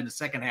Chubb in the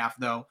second half,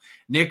 though.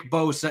 Nick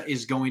Bosa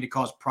is going to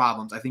cause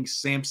problems. I think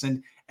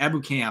Samson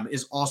Ebukam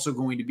is also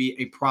going to be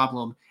a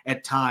problem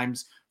at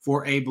times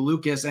for Abe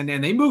Lucas. And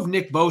then they move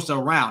Nick Bosa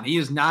around. He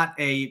is not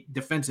a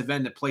defensive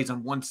end that plays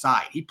on one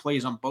side. He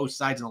plays on both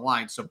sides of the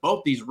line. So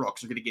both these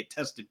rooks are going to get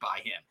tested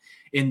by him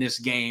in this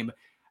game.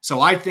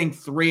 So I think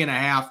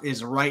 3.5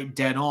 is right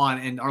dead on.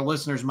 And our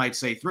listeners might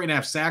say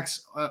 3.5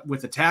 sacks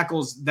with the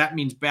tackles, that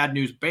means bad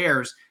news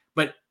Bears.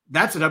 But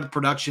that's the type of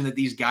production that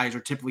these guys are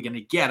typically going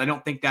to get. I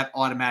don't think that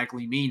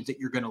automatically means that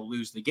you're going to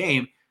lose the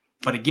game.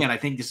 But again, I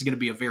think this is going to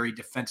be a very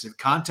defensive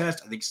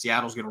contest. I think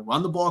Seattle's going to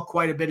run the ball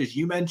quite a bit, as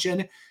you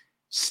mentioned.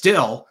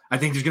 Still, I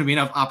think there's going to be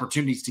enough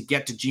opportunities to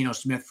get to Geno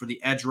Smith for the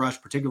edge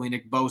rush, particularly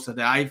Nick Bosa,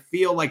 that I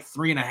feel like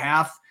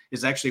 3.5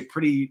 is actually a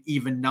pretty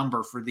even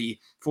number for the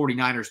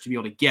 49ers to be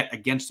able to get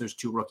against those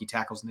two rookie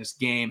tackles in this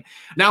game.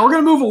 Now, we're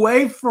going to move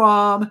away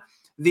from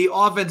the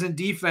offense and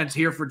defense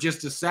here for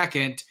just a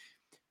second.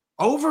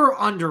 Over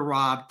under,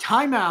 Rob,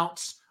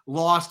 timeouts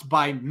lost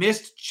by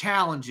missed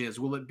challenges.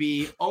 Will it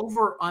be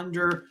over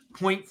under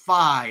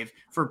 0.5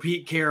 for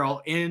Pete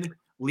Carroll in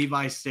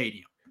Levi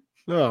Stadium?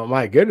 Oh,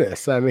 my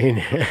goodness. I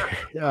mean,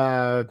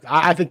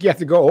 I think you have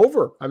to go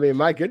over. I mean,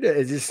 my goodness,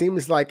 it just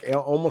seems like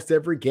almost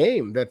every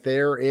game that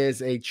there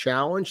is a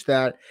challenge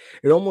that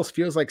it almost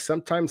feels like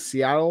sometimes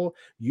Seattle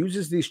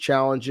uses these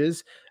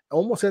challenges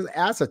almost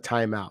as a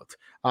timeout.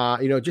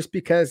 Just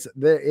because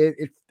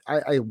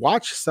I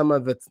watch some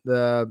of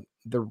the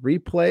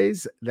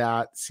replays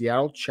that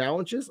Seattle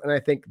challenges, and I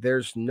think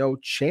there's no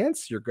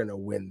chance you're going to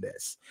win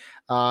this.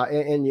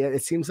 And yet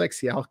it seems like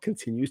Seattle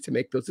continues to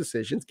make those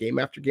decisions game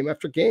after game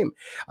after game.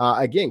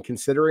 Again,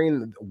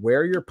 considering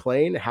where you're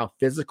playing, how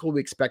physical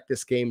we expect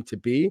this game to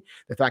be,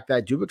 the fact that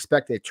I do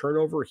expect a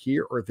turnover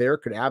here or there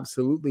could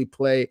absolutely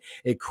play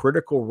a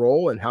critical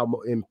role in how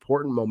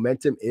important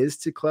momentum is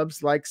to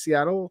clubs like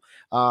Seattle.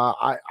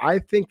 I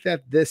think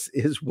that this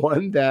is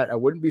one that I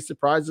wouldn't be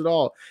surprised at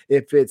all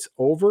if it's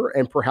over,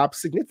 and perhaps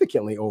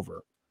significantly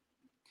over.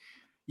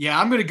 Yeah,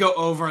 I'm going to go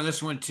over on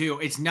this one too.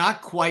 It's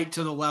not quite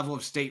to the level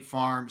of State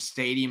Farm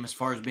Stadium as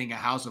far as being a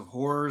house of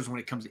horrors when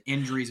it comes to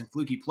injuries and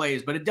fluky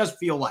plays, but it does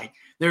feel like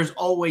there's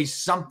always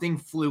something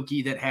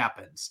fluky that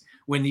happens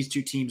when these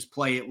two teams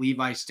play at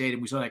Levi Stadium.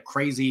 We saw that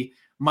crazy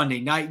Monday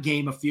night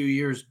game a few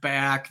years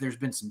back. There's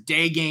been some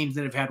day games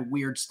that have had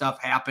weird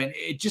stuff happen.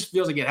 It just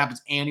feels like it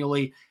happens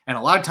annually, and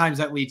a lot of times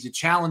that leads to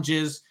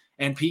challenges.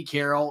 And Pete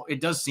Carroll, it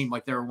does seem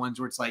like there are ones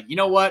where it's like, you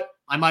know what?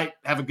 I might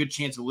have a good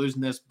chance of losing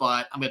this,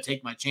 but I'm going to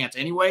take my chance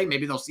anyway.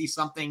 Maybe they'll see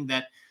something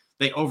that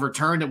they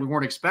overturned that we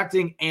weren't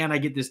expecting, and I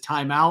get this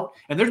timeout.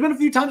 And there's been a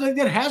few times I think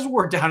that has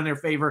worked out in their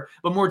favor,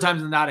 but more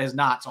times than not has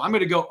not. So I'm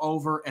going to go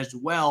over as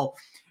well.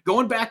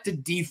 Going back to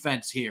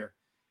defense here.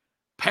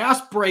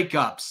 Pass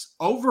breakups,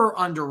 over or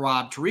under,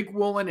 Rob. Tariq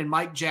Woolen and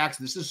Mike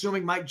Jackson. This is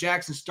assuming Mike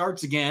Jackson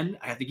starts again.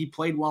 I think he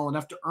played well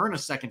enough to earn a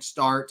second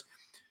start.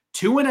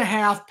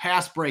 2.5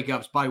 pass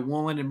breakups by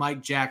Woolen and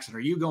Mike Jackson.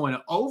 Are you going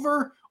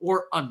over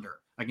or under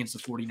against the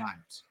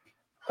 49ers?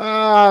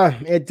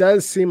 It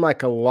does seem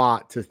like a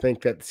lot to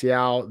think that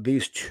Seattle,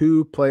 these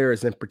two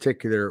players in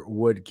particular,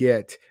 would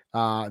get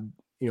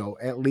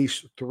at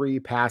least 3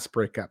 pass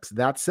breakups.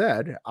 That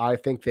said, I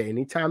think that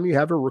anytime you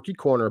have a rookie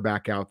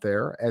cornerback out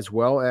there, as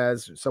well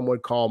as some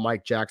would call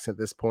Mike Jackson at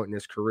this point in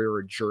his career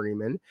a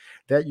journeyman,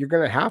 that you're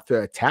going to have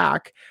to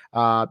attack,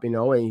 and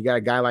you got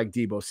a guy like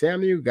Deebo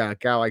Samuel, you got a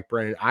guy like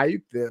Brandon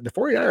Ayuk. The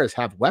 49ers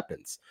have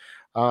weapons.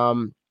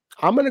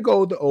 I'm going to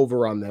go the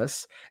over on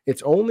this.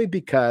 It's only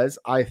because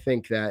I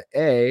think that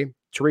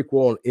Tariq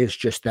Woolen is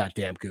just that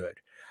damn good.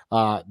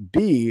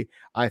 B,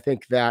 I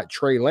think that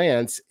Trey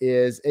Lance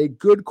is a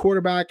good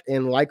quarterback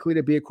and likely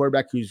to be a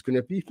quarterback who's going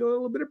to be feeling a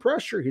little bit of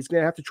pressure. He's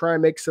going to have to try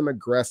and make some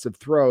aggressive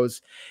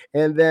throws.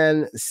 And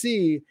then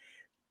C,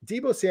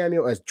 Deebo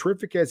Samuel, as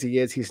terrific as he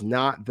is, he's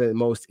not the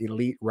most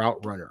elite route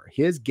runner.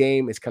 His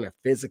game is kind of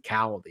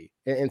physicality.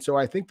 And so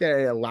I think that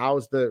it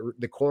allows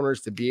the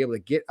corners to be able to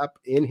get up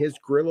in his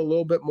grill a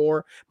little bit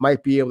more,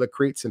 might be able to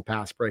create some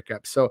pass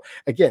breakups. So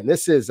again,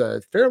 this is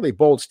a fairly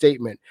bold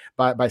statement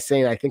by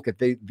saying I think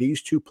that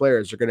these two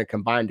players are going to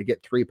combine to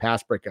get 3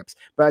 pass breakups.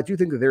 But I do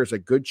think that there's a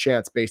good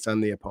chance based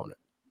on the opponent.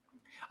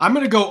 I'm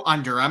going to go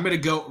under. I'm going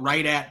to go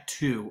right at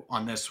 2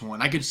 on this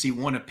one. I could see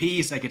one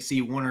apiece. I could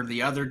see one or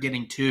the other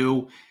getting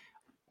 2.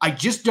 I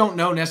just don't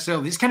know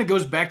necessarily. This kind of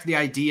goes back to the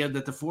idea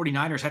that the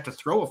 49ers have to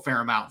throw a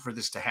fair amount for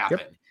this to happen.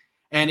 Yep.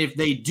 And if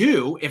they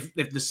do, if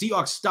the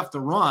Seahawks stuff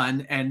the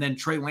run and then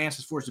Trey Lance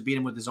is forced to beat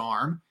him with his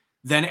arm,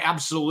 then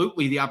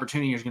absolutely the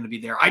opportunity is going to be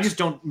there. I just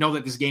don't know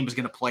that this game is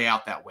going to play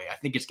out that way. I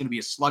think it's going to be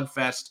a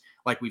slugfest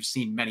like we've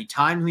seen many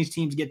times when these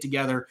teams get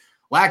together.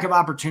 Lack of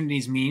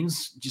opportunities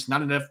means just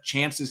not enough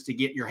chances to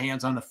get your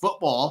hands on the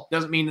football.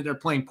 Doesn't mean that they're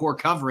playing poor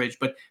coverage,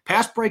 but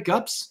pass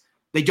breakups,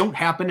 they don't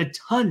happen a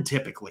ton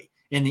typically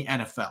in the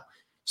NFL.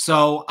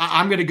 So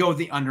I'm going to go with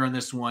the under on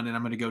this one, and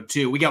I'm going to go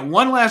 2. We got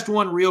one last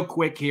one real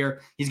quick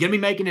here. He's going to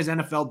be making his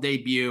NFL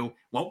debut.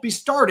 Won't be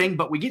starting,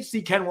 but we get to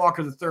see Ken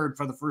Walker III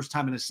for the first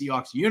time in a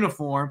Seahawks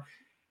uniform.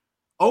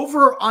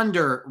 Over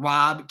under,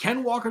 Rob,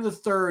 Ken Walker III,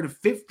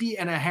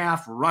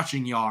 50.5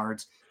 rushing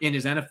yards in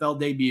his NFL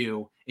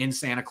debut in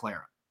Santa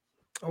Clara.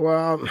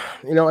 Well,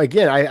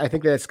 again, I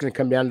think that's going to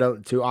come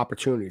down to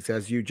opportunities,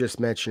 as you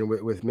just mentioned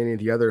with many of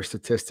the other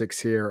statistics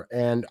here.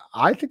 And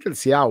I think that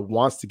Seattle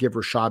wants to give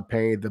Rashad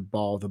Penny the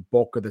ball the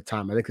bulk of the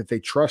time. I think that they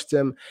trust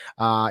him.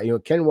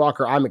 Ken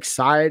Walker, I'm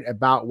excited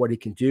about what he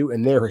can do.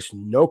 And there is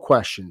no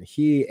question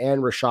he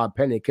and Rashad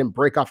Penny can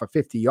break off a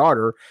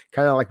 50-yarder,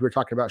 kind of like we were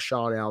talking about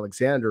Shaun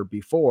Alexander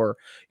before,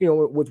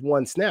 with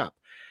one snap.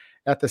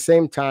 At the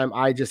same time,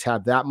 I just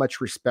have that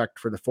much respect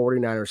for the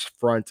 49ers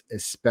front,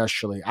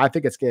 especially. I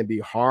think it's going to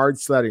be hard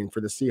sledding for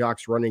the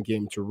Seahawks running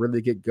game to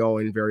really get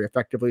going very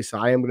effectively. So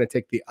I am going to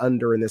take the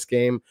under in this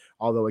game.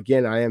 Although,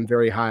 again, I am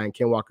very high on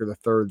Ken Walker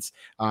III's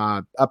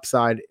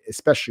upside,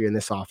 especially in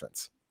this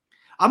offense.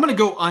 I'm going to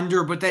go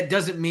under, but that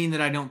doesn't mean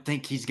that I don't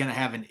think he's going to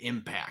have an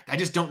impact. I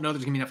just don't know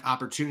there's going to be enough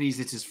opportunities.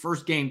 It's his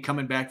first game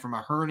coming back from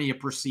a hernia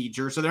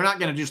procedure, so they're not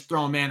going to just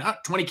throw him in.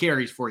 20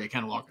 carries for you,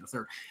 Ken Walker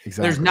III.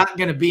 Exactly. There's not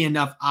going to be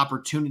enough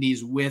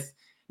opportunities with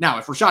 – now,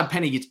 if Rashad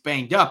Penny gets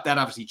banged up, that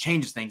obviously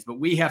changes things, but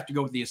we have to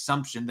go with the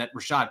assumption that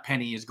Rashad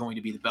Penny is going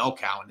to be the bell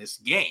cow in this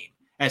game,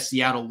 as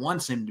Seattle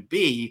wants him to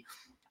be.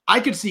 I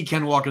could see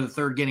Ken Walker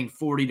III getting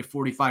 40 to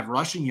 45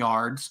 rushing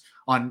yards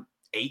on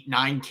 8,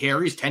 9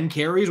 carries, 10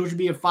 carries, which would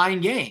be a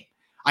fine game.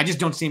 I just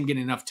don't see him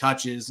getting enough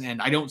touches,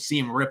 and I don't see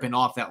him ripping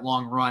off that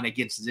long run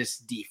against this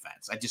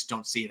defense. I just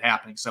don't see it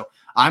happening. So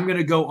I'm going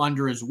to go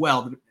under as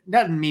well.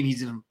 That doesn't mean he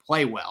doesn't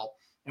play well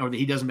or that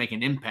he doesn't make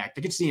an impact.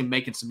 I could see him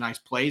making some nice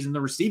plays in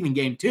the receiving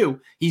game too.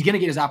 He's going to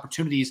get his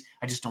opportunities.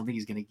 I just don't think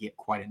he's going to get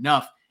quite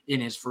enough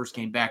in his first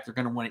game back. They're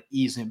going to want to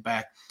ease him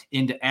back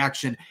into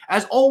action.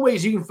 As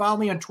always, you can follow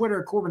me on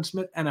Twitter at Corbin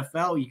Smith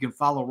NFL. You can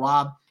follow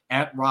Rob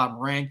at Rob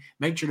Rang.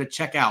 Make sure to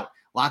check out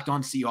Locked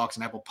On Seahawks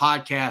and Apple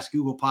Podcasts,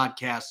 Google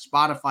Podcasts,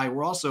 Spotify.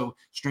 We're also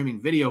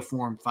streaming video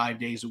form 5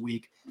 days a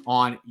week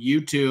on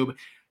YouTube.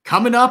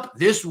 Coming up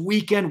this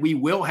weekend, we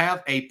will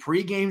have a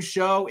pregame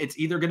show. It's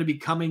either going to be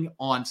coming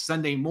on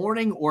Sunday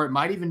morning or it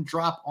might even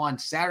drop on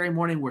Saturday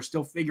morning. We're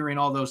still figuring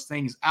all those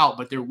things out,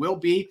 but there will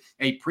be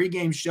a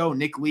pregame show.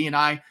 Nick Lee and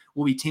I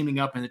will be teaming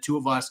up, and the two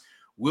of us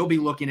we'll be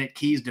looking at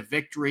keys to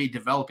victory,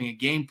 developing a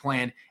game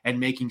plan, and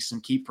making some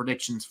key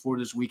predictions for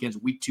this weekend's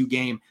Week 2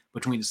 game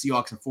between the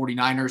Seahawks and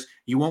 49ers.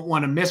 You won't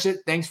want to miss it.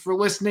 Thanks for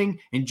listening.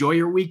 Enjoy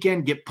your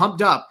weekend. Get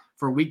pumped up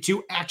for Week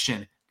 2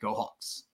 action. Go Hawks.